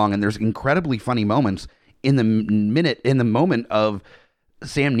coming along, and there's incredibly funny moments in the moment of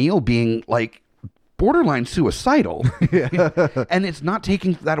Sam Neill being like borderline suicidal. And it's not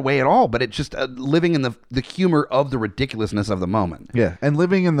taking that away at all, but it's just living in the humor of the ridiculousness of the moment. Yeah, and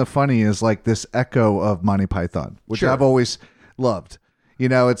living in the funny is like this echo of Monty Python, which I've always loved.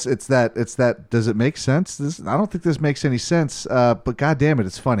 It's that. Does it make sense? I don't think this makes any sense. But God damn it,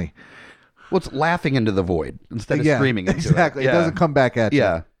 it's funny. Well, it's laughing into the void instead of screaming into exactly. it. It doesn't come back at you.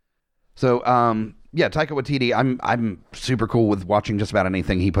 Yeah. So, Taika Waititi, I'm super cool with watching just about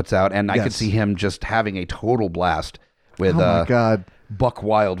anything he puts out, and I could see him just having a total blast with oh my God. Buck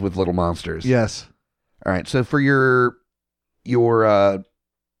Wild with Little Monsters. Yes. All right. So for your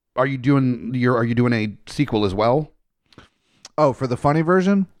are you doing a sequel as well? Oh, for the funny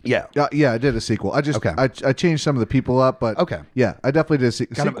version? Yeah. Yeah, I did a sequel. I just Okay. I changed some of the people up, but Okay. yeah, I definitely did a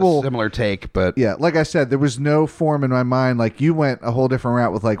Kind sequel. of a similar take, but Yeah, like I said, there was no form in my mind. Like you went a whole different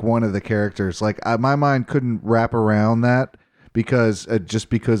route with like one of the characters. Like my mind couldn't wrap around that because just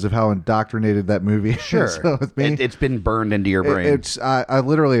because of how indoctrinated that movie sure. is with me. It's been burned into your brain. I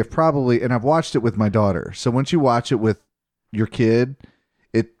literally have probably, and I've watched it with my daughter. So once you watch it with your kid,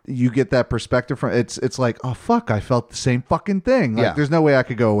 you get that perspective from it's like, oh fuck, I felt the same fucking thing. Like there's no way I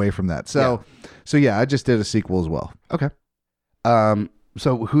could go away from that. So yeah, I just did a sequel as well. Okay.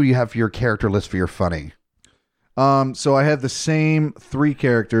 So who do you have for your character list for your funny? So I had the same 3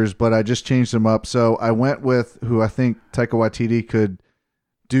 characters, but I just changed them up. So I went with who I think Taika Waititi could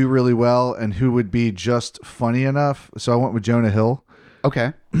do really well and who would be just funny enough. So I went with Jonah Hill.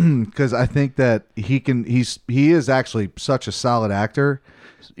 Okay. Because I think that he is actually such a solid actor.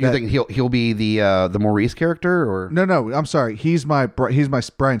 You think he'll be the Maurice character or No, I'm sorry. He's my Brian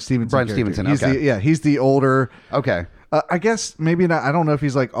Stevenson. Brian character. Stevenson. He's Okay. he's the older. Okay. I guess maybe not. I don't know if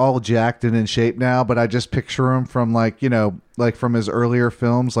he's like all jacked and in shape now, but I just picture him from like from his earlier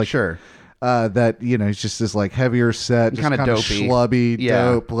films, like Sure. That he's just this like heavier set, just Kinda kind of dopey. schlubby,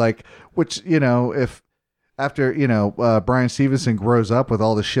 Yeah. dope, like which if after Brian Stevenson grows up with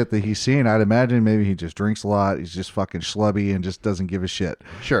all the shit that he's seen, I'd imagine maybe he just drinks a lot, he's just fucking schlubby and just doesn't give a shit.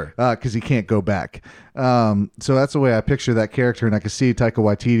 Sure. Because he can't go back. So that's the way I picture that character, and I could see Taika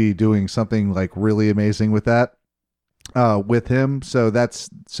Waititi doing something like really amazing with that. With him, so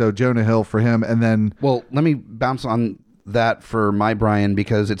Jonah Hill for him, and then Well, let me bounce on that for my Brian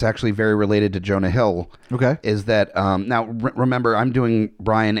because it's actually very related to Jonah Hill. okay, Is that now? Remember, I'm doing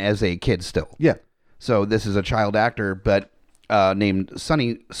Brian as a kid still. yeah, So this is a child actor, but named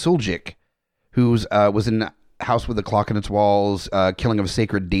Sonny Suljic, who's was in House with a Clock in Its Walls, Killing of a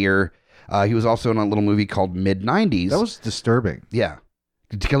Sacred Deer. He was also in a little movie called Mid-90s. that was disturbing. Yeah.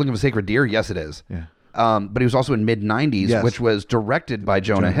 Killing of a Sacred Deer, yes it is. Yeah, But he was also in Mid-90s, Yes. which was directed by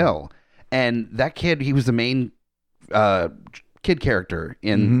Jonah Hill. And that kid, he was the main kid character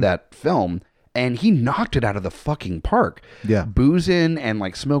in that film, and he knocked it out of the fucking park. Yeah. Boozing and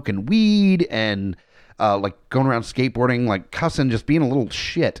like smoking weed and like going around skateboarding, like cussing, just being a little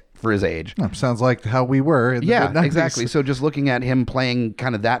shit for his age. Sounds like how we were. In the Yeah, mid-90s. exactly. So just looking at him playing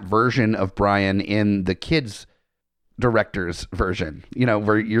kind of that version of Brian in the kids director's version,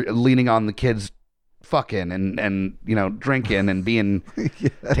 where you're leaning on the kids fucking and drinking and being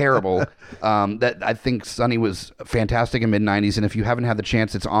terrible. That I think Sonny was fantastic in Mid-90s, and if you haven't had the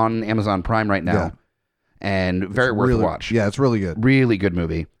chance, it's on Amazon Prime right now. Yeah. And very worth really, a watch. Yeah, it's really good. Really good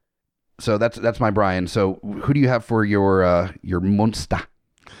movie. So that's my Brian. So who do you have for your monster?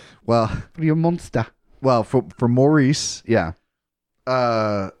 Well, For your monster. well, for Maurice, Yeah.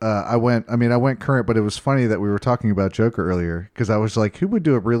 I went current, but it was funny that we were talking about Joker earlier because I was like, who would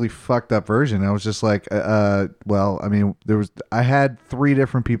do a really fucked up version? And I was just like, well, I mean, I had 3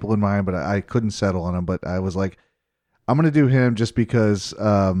 different people in mind, but I couldn't settle on them. But I was like, I'm gonna do him just because,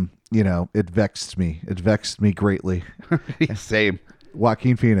 it vexed me. It vexed me greatly. Same.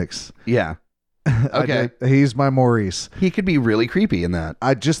 Joaquin Phoenix. Yeah. Okay. He's my Maurice. He could be really creepy in that.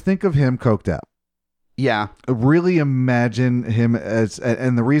 I just think of him coked out. Yeah. Really imagine him as,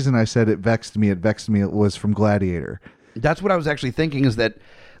 and the reason I said it vexed me was from Gladiator. That's what I was actually thinking, is that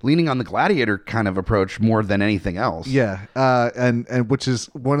leaning on the Gladiator kind of approach more than anything else. Yeah, and which is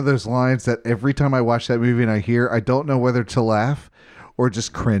one of those lines that every time I watch that movie and I hear, I don't know whether to laugh or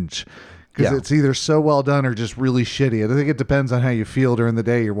just cringe. Because it's either so well done or just really shitty. I think it depends on how you feel during the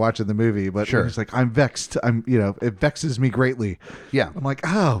day you're watching the movie. But Sure. it's like, I'm vexed. It vexes me greatly. Yeah. I'm like,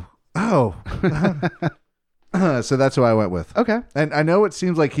 oh. So that's who I went with. Okay. And I know it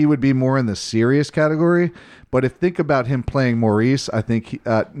seems like he would be more in the serious category, but think about him playing Maurice, I think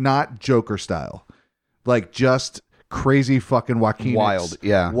not Joker style, like just crazy fucking Joaquin. Wild,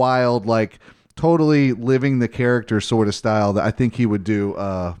 yeah. Wild, like totally living the character sort of style that I think he would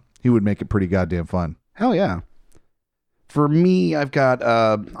do. He would make it pretty goddamn fun. Hell yeah. For me, I've got,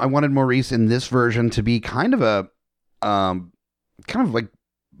 I wanted Maurice in this version to be kind of a, like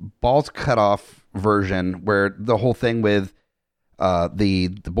balls cut off version where the whole thing with the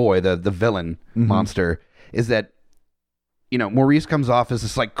boy, the villain monster, is that, Maurice comes off as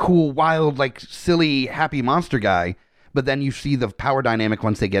this like cool, wild, like silly, happy monster guy, but then you see the power dynamic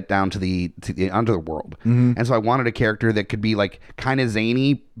once they get down to the underworld. And so I wanted a character that could be like kind of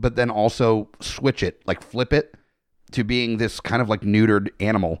zany, but then also switch it, like flip it to being this kind of like neutered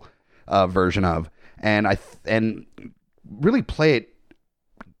animal version of, and really play it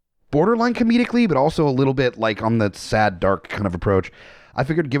borderline comedically, but also a little bit like on the sad, dark kind of approach. I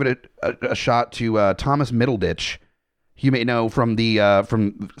figured give it a shot to Thomas Middleditch. You may know from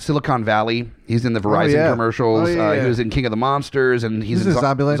from Silicon Valley. He's in the Verizon commercials. He was in King of the Monsters, and he's in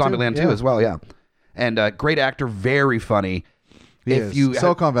Zombieland too as well. Yeah, and great actor, very funny.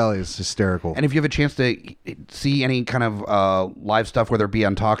 Silicon Valley is hysterical. And if you have a chance to see any kind of live stuff, whether it be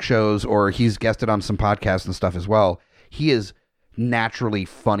on talk shows or he's guested on some podcasts and stuff as well, he is naturally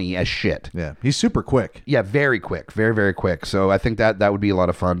funny as shit. Yeah, he's super quick. Yeah, very quick, very, very quick. So I think that would be a lot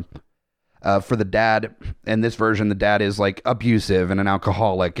of fun. For the dad, in this version, the dad is like abusive and an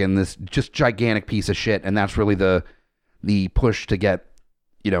alcoholic and this just gigantic piece of shit, and that's really the push to get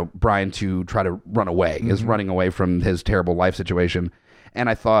Brian to try to run away, is running away from his terrible life situation. And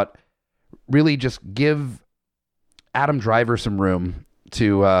I thought, really just give Adam Driver some room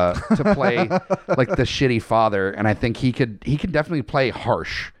to play like the shitty father, and I think he could definitely play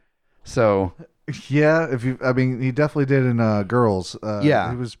harsh. So yeah, he definitely did in Girls. He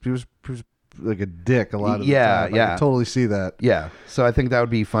was like a dick a lot of the time. I could totally see that. Yeah, so I think that would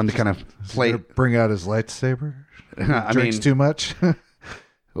be fun to kind of play. Bring out his lightsaber. Drinks too much.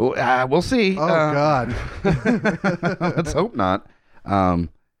 We'll see. Oh God. Let's hope not. And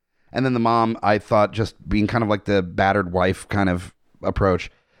then the mom, I thought, just being kind of like the battered wife kind of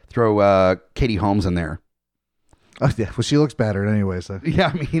approach. Throw Katie Holmes in there. Oh yeah, well she looks battered anyway. So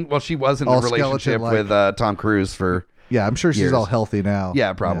yeah, she was in a relationship with Tom Cruise for. Yeah, I'm sure she's years. all healthy now.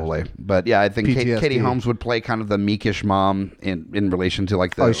 Yeah, probably. Yeah. But yeah, I think Katie Holmes would play kind of the meekish mom in relation to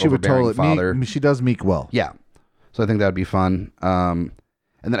like the overbearing father. She does meek well. Yeah. So I think that would be fun. And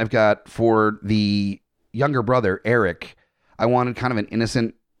then I've got for the younger brother, Eric, I wanted kind of an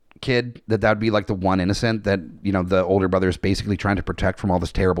innocent kid that would be like the one innocent that, the older brother is basically trying to protect from all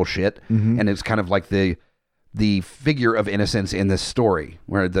this terrible shit. Mm-hmm. And it's kind of like the figure of innocence in this story,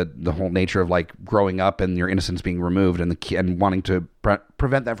 where the whole nature of like growing up and your innocence being removed and wanting to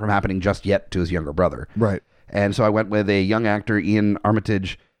prevent that from happening just yet to his younger brother. Right. And so I went with a young actor, Ian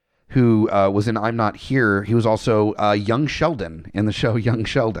Armitage, who was in I'm Not Here. He was also young Sheldon in the show Young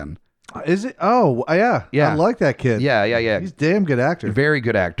Sheldon. Is it? Oh, yeah. I like that kid. Yeah. He's a damn good actor. Very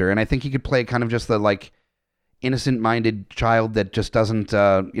good actor. And I think he could play kind of just the like innocent-minded child that just doesn't,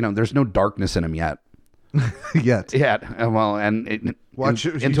 there's no darkness in him yet. Yet. Well, until boys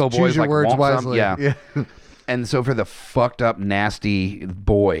choose your like words wisely. Yeah. And so for the fucked up, nasty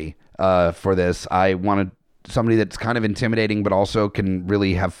boy for this, I wanted somebody that's kind of intimidating, but also can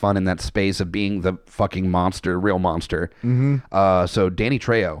really have fun in that space of being the fucking monster, real monster. Mm-hmm. So Danny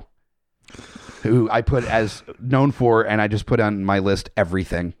Trejo, who I put as known for, and I just put on my list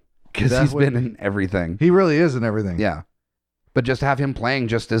everything because he's been in everything. He really is in everything. Yeah. But just have him playing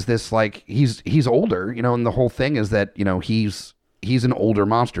just as this, like, he's older, and the whole thing is that, he's an older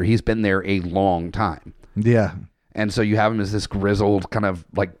monster. He's been there a long time. Yeah. And so you have him as this grizzled kind of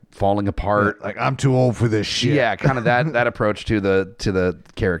like falling apart. Yeah, like, I'm too old for this shit. Yeah, kind of that approach to the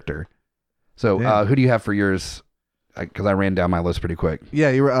character. So who do you have for yours? Because I ran down my list pretty quick. Yeah,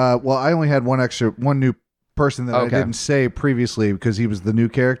 you were, well, I only had one new person that I didn't say previously because he was the new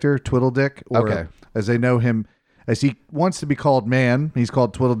character, Twiddledick. Or as they know him, as he wants to be called man, he's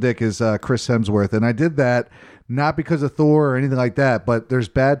called Twiddledick, is Chris Hemsworth. And I did that not because of Thor or anything like that, but there's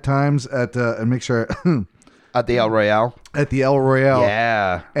bad times at, and make sure... At the El Royale? At the El Royale.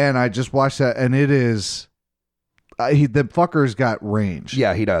 Yeah. And I just watched that, and it is... the fucker's got range.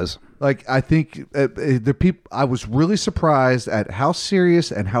 Yeah, he does. Like, I think the people... I was really surprised at how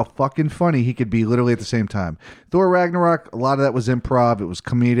serious and how fucking funny he could be literally at the same time. Thor Ragnarok, a lot of that was improv. It was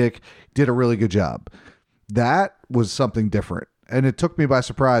comedic. Did a really good job. That was something different. And it took me by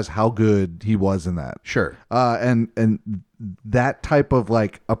surprise how good he was in that. Sure. And that type of,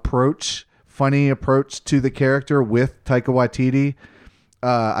 like, approach... funny approach to the character with Taika Waititi.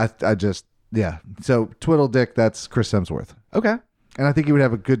 I just, yeah. So Twiddledick, that's Chris Hemsworth. Okay. And I think he would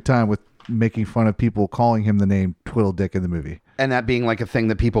have a good time with making fun of people calling him the name Twiddledick in the movie. And that being like a thing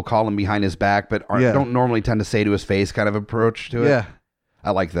that people call him behind his back, but don't normally tend to say to his face kind of approach to it. Yeah.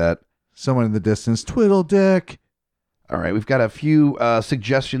 I like that. Someone in the distance, Twiddledick. All right. We've got a few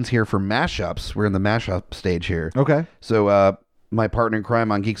suggestions here for mashups. We're in the mashup stage here. Okay. So, my partner in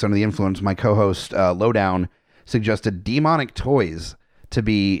crime on Geeks Under the Influence, my co-host, Lowdown, suggested demonic toys to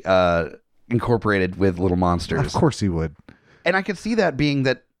be incorporated with Little Monsters. Of course he would. And I could see that being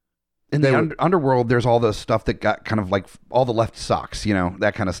that in the underworld, there's all the stuff that got kind of like all the left socks,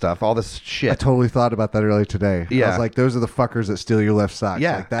 that kind of stuff, all this shit. I totally thought about that earlier today. Yeah. I was like, those are the fuckers that steal your left socks.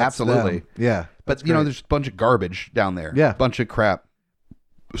 Yeah, like, that's absolutely. Them. Yeah. But, there's a bunch of garbage down there. Yeah. A bunch of crap.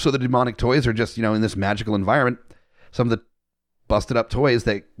 So the demonic toys are just, in this magical environment, some of the busted up toys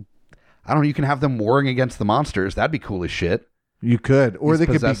that I don't know, you can have them warring against the monsters. That'd be cool as shit. You could. Or These they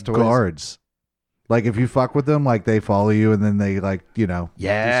could be possessed toys. guards. Like, if you fuck with them, like, they follow you and then they, like, you know,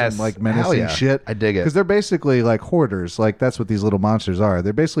 Yes. do some, like, menacing shit. I dig it. Because they're basically, like, hoarders. Like, that's what these little monsters are.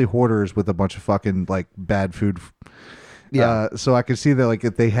 They're basically hoarders with a bunch of fucking, like, bad food. Yeah. So I could see that, like,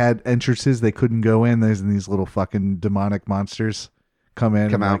 if they had entrances they couldn't go in, there's these little fucking demonic monsters come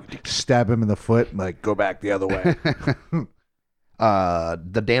in and out. like, stab him in the foot and, like, go back the other way.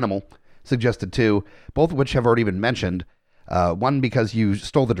 The Danimal suggested two, both of which have already been mentioned. One because you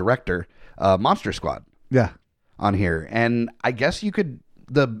stole the director, Monster Squad. Yeah. On here, and I guess you could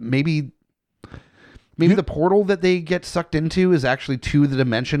maybe the portal that they get sucked into is actually to the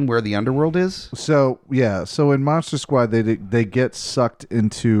dimension where the underworld is. So yeah, so in Monster Squad they get sucked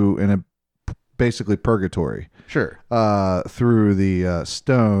into basically purgatory. Sure. Through the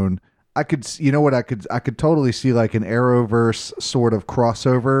stone. I could totally see like an Arrowverse sort of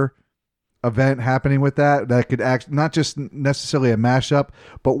crossover event happening with that could act not just necessarily a mashup,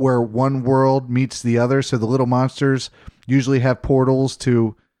 but where one world meets the other. So the little monsters usually have portals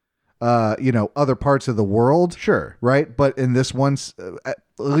to other parts of the world. Sure. Right. But in this one, at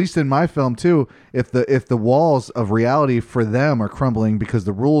least in my film too, if the walls of reality for them are crumbling because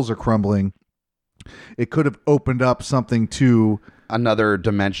the rules are crumbling, it could have opened up something to another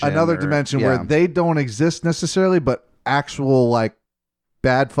dimension where they don't exist necessarily, but actual like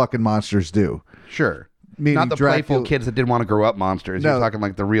bad fucking monsters do. Sure. Meaning not the playful kids that didn't want to grow up monsters. No. You're talking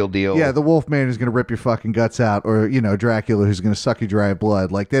like the real deal. Yeah, the Wolfman is going to rip your fucking guts out, or, Dracula who's going to suck you dry of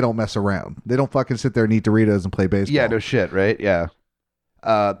blood. Like, they don't mess around. They don't fucking sit there and eat Doritos and play baseball. Yeah, no shit, right? Yeah.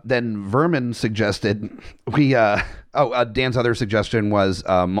 Then Vermin suggested, Dan's other suggestion was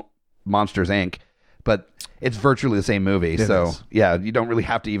Monsters, Inc., but it's virtually the same movie. Yeah, you don't really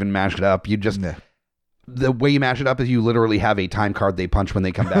have to even mash it up. You just... Nah. The way you mash it up is you literally have a time card they punch when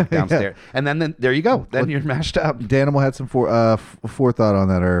they come back downstairs. Yeah. And then there you go. Then you're mashed up. Danimal had some forethought on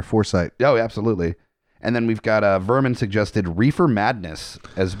that, or foresight. Oh, absolutely. And then we've got Vermin suggested Reefer Madness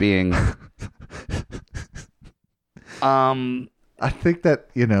as being... I think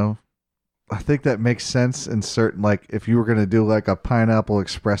that makes sense in certain, like, if you were going to do like a Pineapple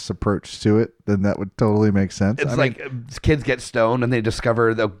Express approach to it, then that would totally make sense. It's kids get stoned and they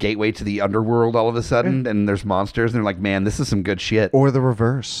discover the gateway to the underworld all of a sudden, and there's monsters, and they're like, man, this is some good shit. Or the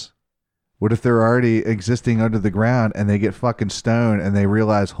reverse. What if they're already existing under the ground and they get fucking stoned and they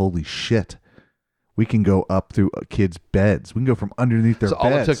realize, holy shit, we can go up through kids' beds. We can go from underneath their beds. So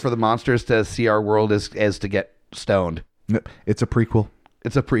all it took for the monsters to see our world is to get stoned. It's a prequel.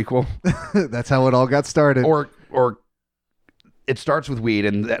 It's a prequel. That's how it all got started. Or it starts with weed,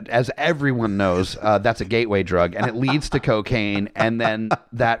 and as everyone knows, that's a gateway drug, and it leads to cocaine, and then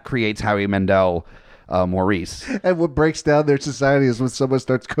that creates Howie Mandel, Maurice. And what breaks down their society is when someone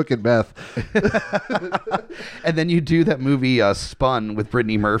starts cooking meth. And then you do that movie Spun with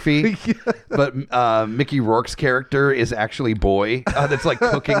Brittany Murphy, but Mickey Rourke's character is actually Boy, that's like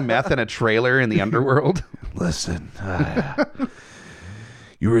cooking meth in a trailer in the underworld. Listen,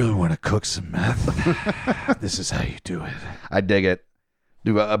 you really want to cook some meth? This is how you do it. I dig it.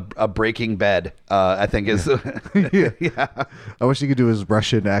 Do a Breaking Bed, I think is... Yeah. I wish you could do his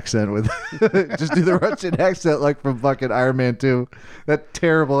Russian accent with... Just do the Russian accent like from fucking Iron Man 2. That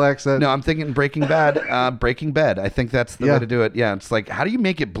terrible accent. No, I'm thinking Breaking Bad. Breaking Bed. I think that's the way to do it. Yeah, it's like, how do you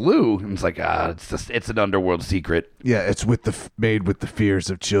make it blue? And it's like, it's an underworld secret. Yeah, it's made with the fears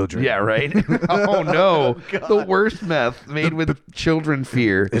of children. Yeah, right? Oh, no. Oh, the worst meth made with children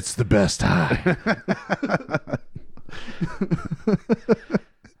fear. It's the best high.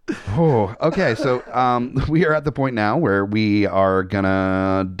 Oh, okay. So we are at the point now where we are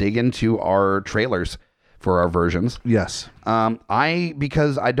gonna dig into our trailers for our versions. Yes.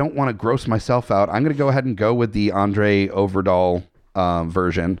 Because I don't want to gross myself out, I'm gonna go ahead and go with the Andre Overdahl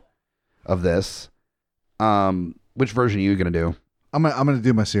version of this. Which version are you gonna do? I'm gonna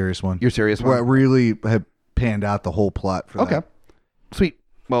do my serious one. Your serious one? Where I really have panned out the whole plot for that. Okay. Sweet.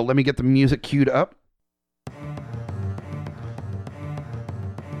 Well, let me get the music queued up.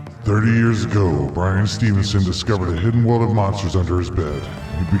 30 years ago, Brian Stevenson discovered a hidden world of monsters under his bed.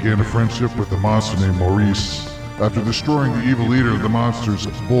 He began a friendship with a monster named Maurice. After destroying the evil leader of the monsters,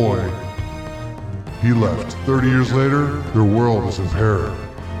 Boy, he left. 30 years later, their world is in peril.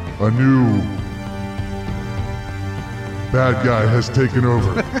 A new bad guy has taken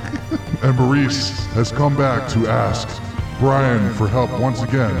over, and Maurice has come back to ask Brian for help once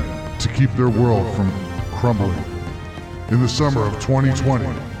again to keep their world from crumbling. In the summer of 2020,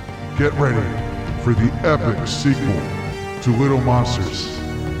 get ready for the epic sequel to Little Monsters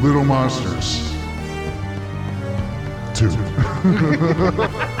 2.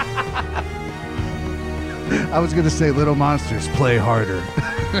 I was going to say Little Monsters, play harder.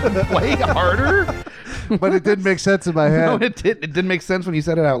 Play harder? But it didn't make sense in my head. No, it didn't make sense when you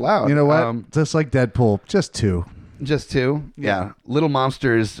said it out loud. You know what? Just like Deadpool, just 2. Just 2? Yeah. Little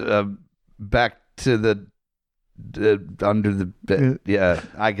Monsters, back to the under the bed. Yeah,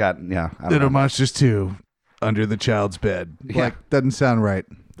 I don't Little know. Monsters 2, under the child's bed. Yeah. Like, doesn't sound right.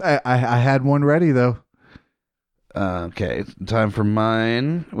 I had one ready, though. Okay, time for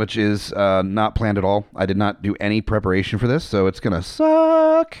mine, which is not planned at all. I did not do any preparation for this, so it's going to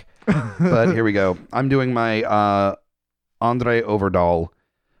suck. But here we go. I'm doing my Andre Overdahl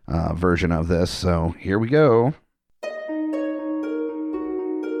version of this, so here we go.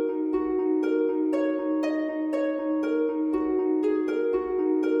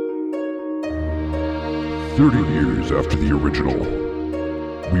 Years after the original,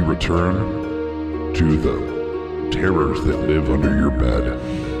 we return to the terrors that live under your bed.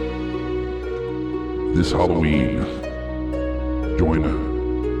 This Halloween,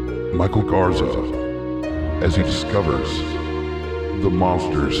 join Michael Garza as he discovers the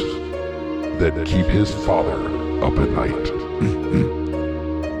monsters that keep his father up at night.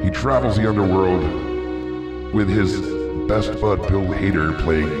 He travels the underworld with his best bud Bill Hader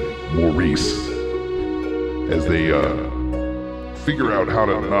playing Maurice as they figure out how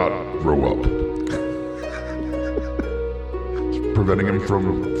to not grow up. Preventing him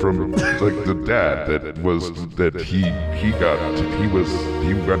from like the dad that he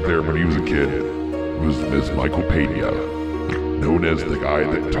went there when he was a kid was Ms. Michael Pena, known as the guy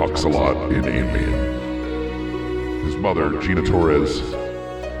that talks a lot in Ant-Man. His mother, Gina Torres,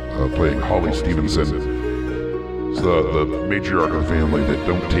 playing Holly Stevenson, is the matriarch of the family that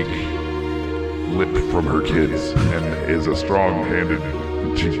don't take lip from her kids and is a strong-handed.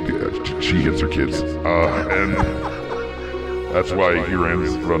 She hits her kids, and that's why he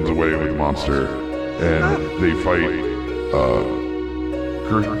runs away with the monster, and they fight.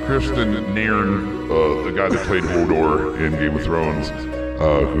 Kristen Nairn, the guy that played Hodor in Game of Thrones,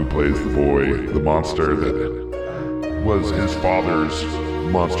 who plays the boy, the monster that was his father's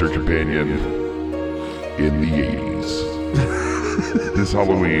monster companion in the 80s. This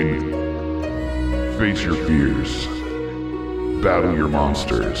Halloween, face your fears, battle your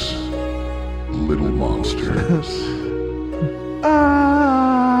monsters, little monsters.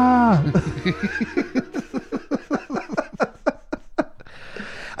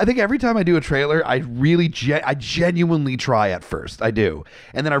 I think every time I do a trailer, I really I genuinely try at first. I do.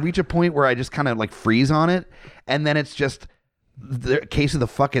 And then I reach a point where I just kind of like freeze on it. And then it's just the case of the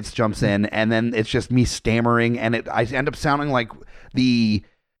fuckets jumps in. And then it's just me stammering. And I end up sounding like the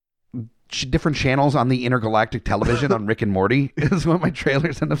different channels on the intergalactic television on Rick and Morty is what my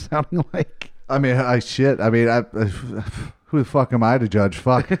trailers end up sounding like. I mean, who the fuck am I to judge?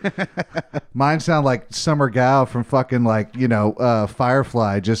 Fuck. Mine sound like Summer Gao from fucking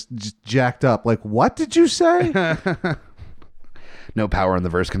Firefly, just jacked up. Like, what did you say? No power in the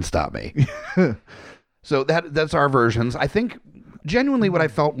verse can stop me. So that's our versions. I think genuinely what I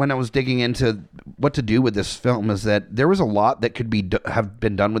felt when I was digging into what to do with this film is that there was a lot that could have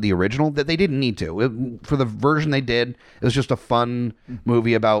been done with the original that they didn't need to. For the version they did, it was just a fun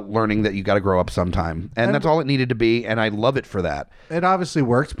movie about learning that you got to grow up sometime. And that's all it needed to be, and I love it for that. It obviously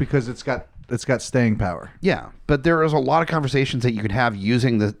works because it's got staying power. Yeah, but there is a lot of conversations that you could have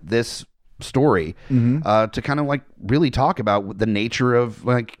using this story to kind of like really talk about the nature of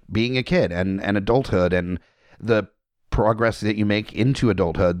like being a kid and adulthood and the progress that you make into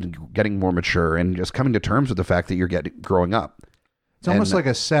adulthood, getting more mature, and just coming to terms with the fact that you're growing up. It's almost like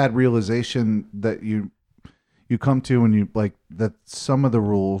a sad realization that you come to when you like that some of the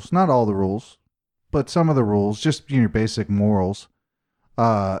rules, not all the rules, but some of the rules, just your basic morals,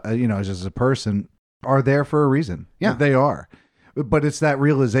 as a person, are there for a reason. Yeah, they are. But it's that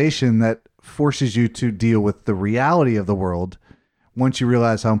realization that forces you to deal with the reality of the world. Once you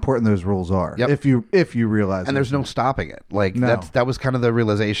realize how important those rules are, if you realize, and there's no stopping it. Like that was kind of the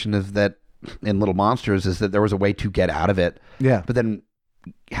realization of that in Little Monsters, is that there was a way to get out of it. Yeah. But then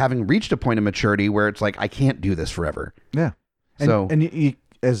having reached a point of maturity where it's like, I can't do this forever. Yeah. And you,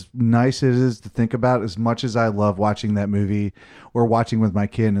 as nice as it is to think about, as much as I love watching that movie or watching with my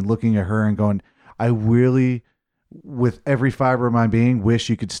kid and looking at her and going, I really, with every fiber of my being, wish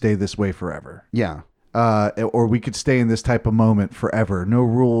you could stay this way forever. Yeah. Or we could stay in this type of moment forever. No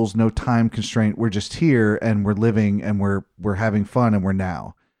rules, no time constraint. We're just here and we're living and we're having fun and we're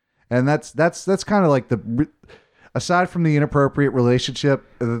now. And that's kind of like aside from the inappropriate relationship,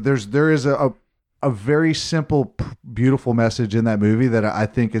 there is a very simple, beautiful message in that movie that I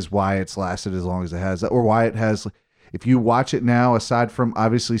think is why it's lasted as long as it has, or why it has. If you watch it now, aside from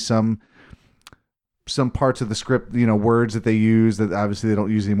obviously some some parts of the script, you know, words that they use that obviously they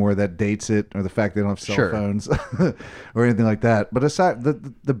don't use anymore that dates it, or the fact they don't have cell phones or anything like that. But aside,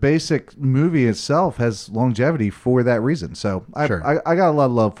 the basic movie itself has longevity for that reason. So I got a lot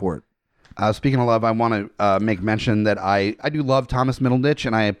of love for it. Speaking of love, I want to make mention that I do love Thomas Middleditch,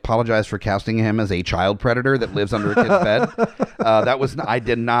 and I apologize for casting him as a child predator that lives under a kid's bed. I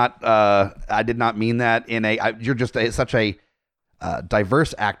did not mean that in a. You're just such a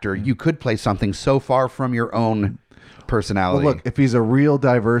diverse actor. You could play something so far from your own personality. Well, look, if he's a real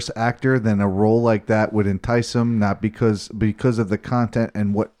diverse actor, then a role like that would entice him, not because of the content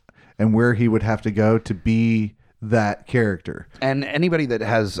and where he would have to go to be that character. And anybody that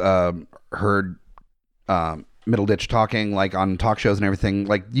has heard Middleditch talking, like on talk shows and everything,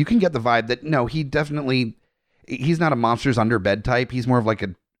 like you can get the vibe that no, he's not a monsters under bed type. He's more of like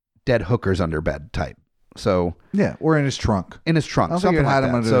a dead hookers under bed type. So yeah, or in his trunk. Something like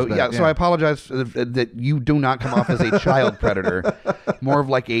that. So yeah, so I apologize that you do not come off as a child predator, more of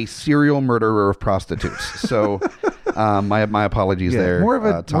like a serial murderer of prostitutes. So my apologies there. More of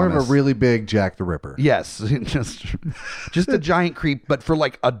a really big Jack the Ripper. Yes, just a giant creep, but for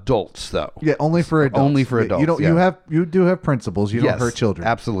like adults though. Yeah, only for adults. Only for adults. You do have principles. You don't hurt children.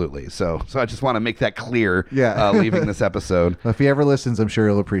 Absolutely. So I just want to make that clear. Leaving this episode. If he ever listens, I'm sure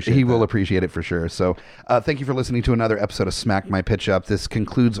he'll appreciate it. He will appreciate it for sure. So thank you for listening to another episode of Smack My Pitch Up. This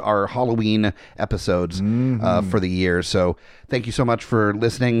concludes our Halloween episodes for the year. So thank you so much for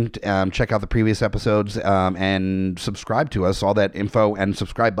listening. Check out the previous episodes and subscribe to us. All that info and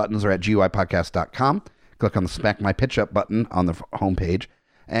subscribe buttons are at GUIPodcast.com. Click on the Smack My Pitch Up button on the homepage.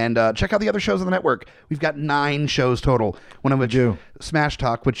 And check out the other shows on the network. We've got 9 shows total. One of which Smash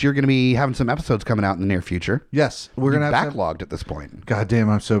Talk, which you're going to be having some episodes coming out in the near future. Yes, we're going to have backlogged at this point. God damn,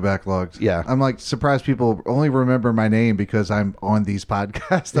 I'm so backlogged. Yeah, I'm like surprised people only remember my name because I'm on these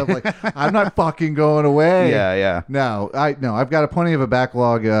podcasts. I'm like, I'm not fucking going away. Yeah. No, I've got plenty of a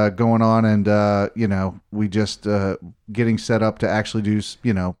backlog going on, and we just getting set up to actually do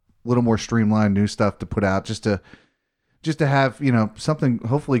a little more streamlined new stuff to put out just to have, something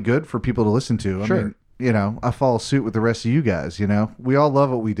hopefully good for people to listen to. Sure. I mean, I follow suit with the rest of you guys, We all love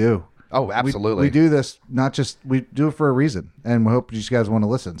what we do. Oh, absolutely. We do this, we do it for a reason, and we hope you guys want to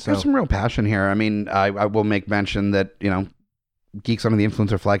listen. So there's some real passion here. I mean, I will make mention that, Geeks Under the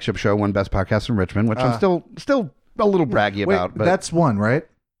Influence, our flagship show, won Best Podcast in Richmond, which I'm still a little braggy about. But that's one, right?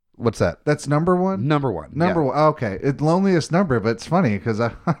 What's that? That's number one? Number one. Okay. It's loneliest number, but it's funny because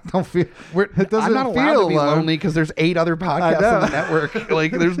I don't feel... I'm not allowed to be lonely because there's 8 other podcasts on the network.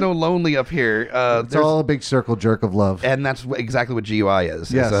 Like, there's no lonely up here. It's all a big circle jerk of love. And that's exactly what GUI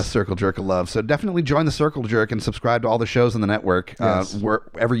is. Yes. It's a circle jerk of love. So definitely join the circle jerk and subscribe to all the shows on the network,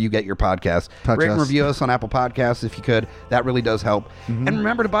 wherever you get your podcasts. Rate and review us on Apple Podcasts if you could. That really does help. Mm-hmm. And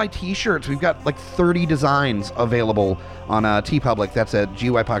remember to buy t-shirts. We've got like 30 designs available on TeePublic. That's at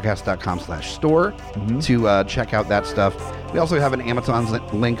GUIPodcast.com/store to check out that stuff. We also have an Amazon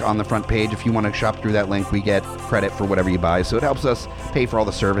link on the front page. If you want to shop through that link, we get credit for whatever you buy. So it helps us pay for all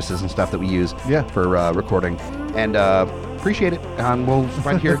the services and stuff that we use for recording. And appreciate it. We'll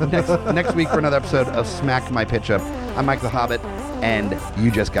right here next week for another episode of Smack My Pitch Up. I'm Mike the Hobbit, and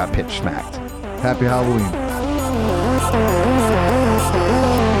you just got pitch smacked. Happy Halloween.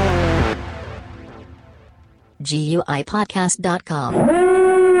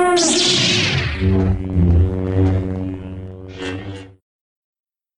 GUIPodcast.com